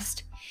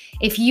podcast.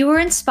 If you were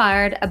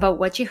inspired about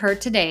what you heard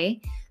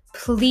today,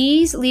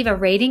 please leave a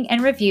rating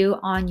and review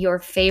on your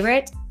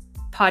favorite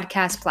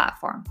podcast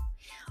platform.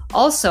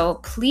 Also,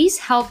 please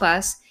help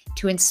us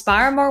to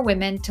inspire more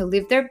women to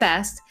live their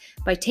best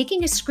by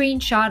taking a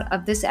screenshot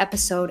of this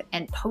episode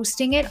and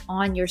posting it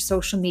on your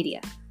social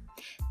media.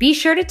 Be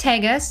sure to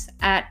tag us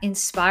at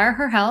Inspire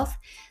Her Health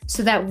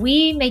so that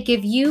we may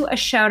give you a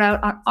shout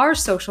out on our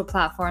social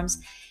platforms,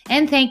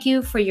 and thank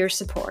you for your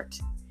support.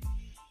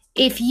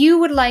 If you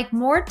would like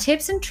more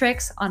tips and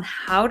tricks on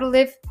how to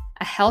live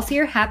a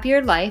healthier,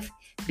 happier life,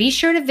 be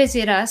sure to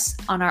visit us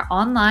on our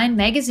online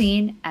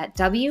magazine at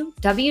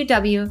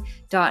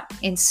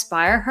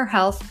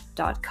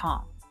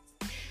www.inspireherhealth.com.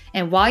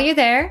 And while you're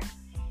there,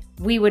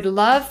 we would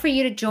love for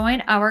you to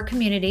join our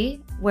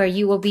community where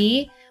you will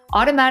be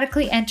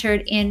automatically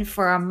entered in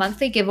for our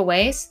monthly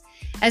giveaways,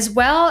 as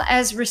well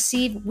as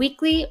receive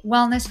weekly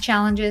wellness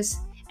challenges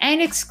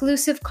and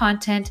exclusive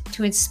content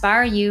to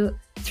inspire you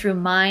through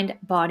mind,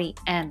 body,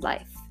 and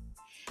life.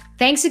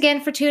 Thanks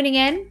again for tuning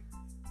in.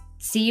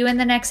 See you in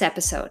the next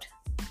episode.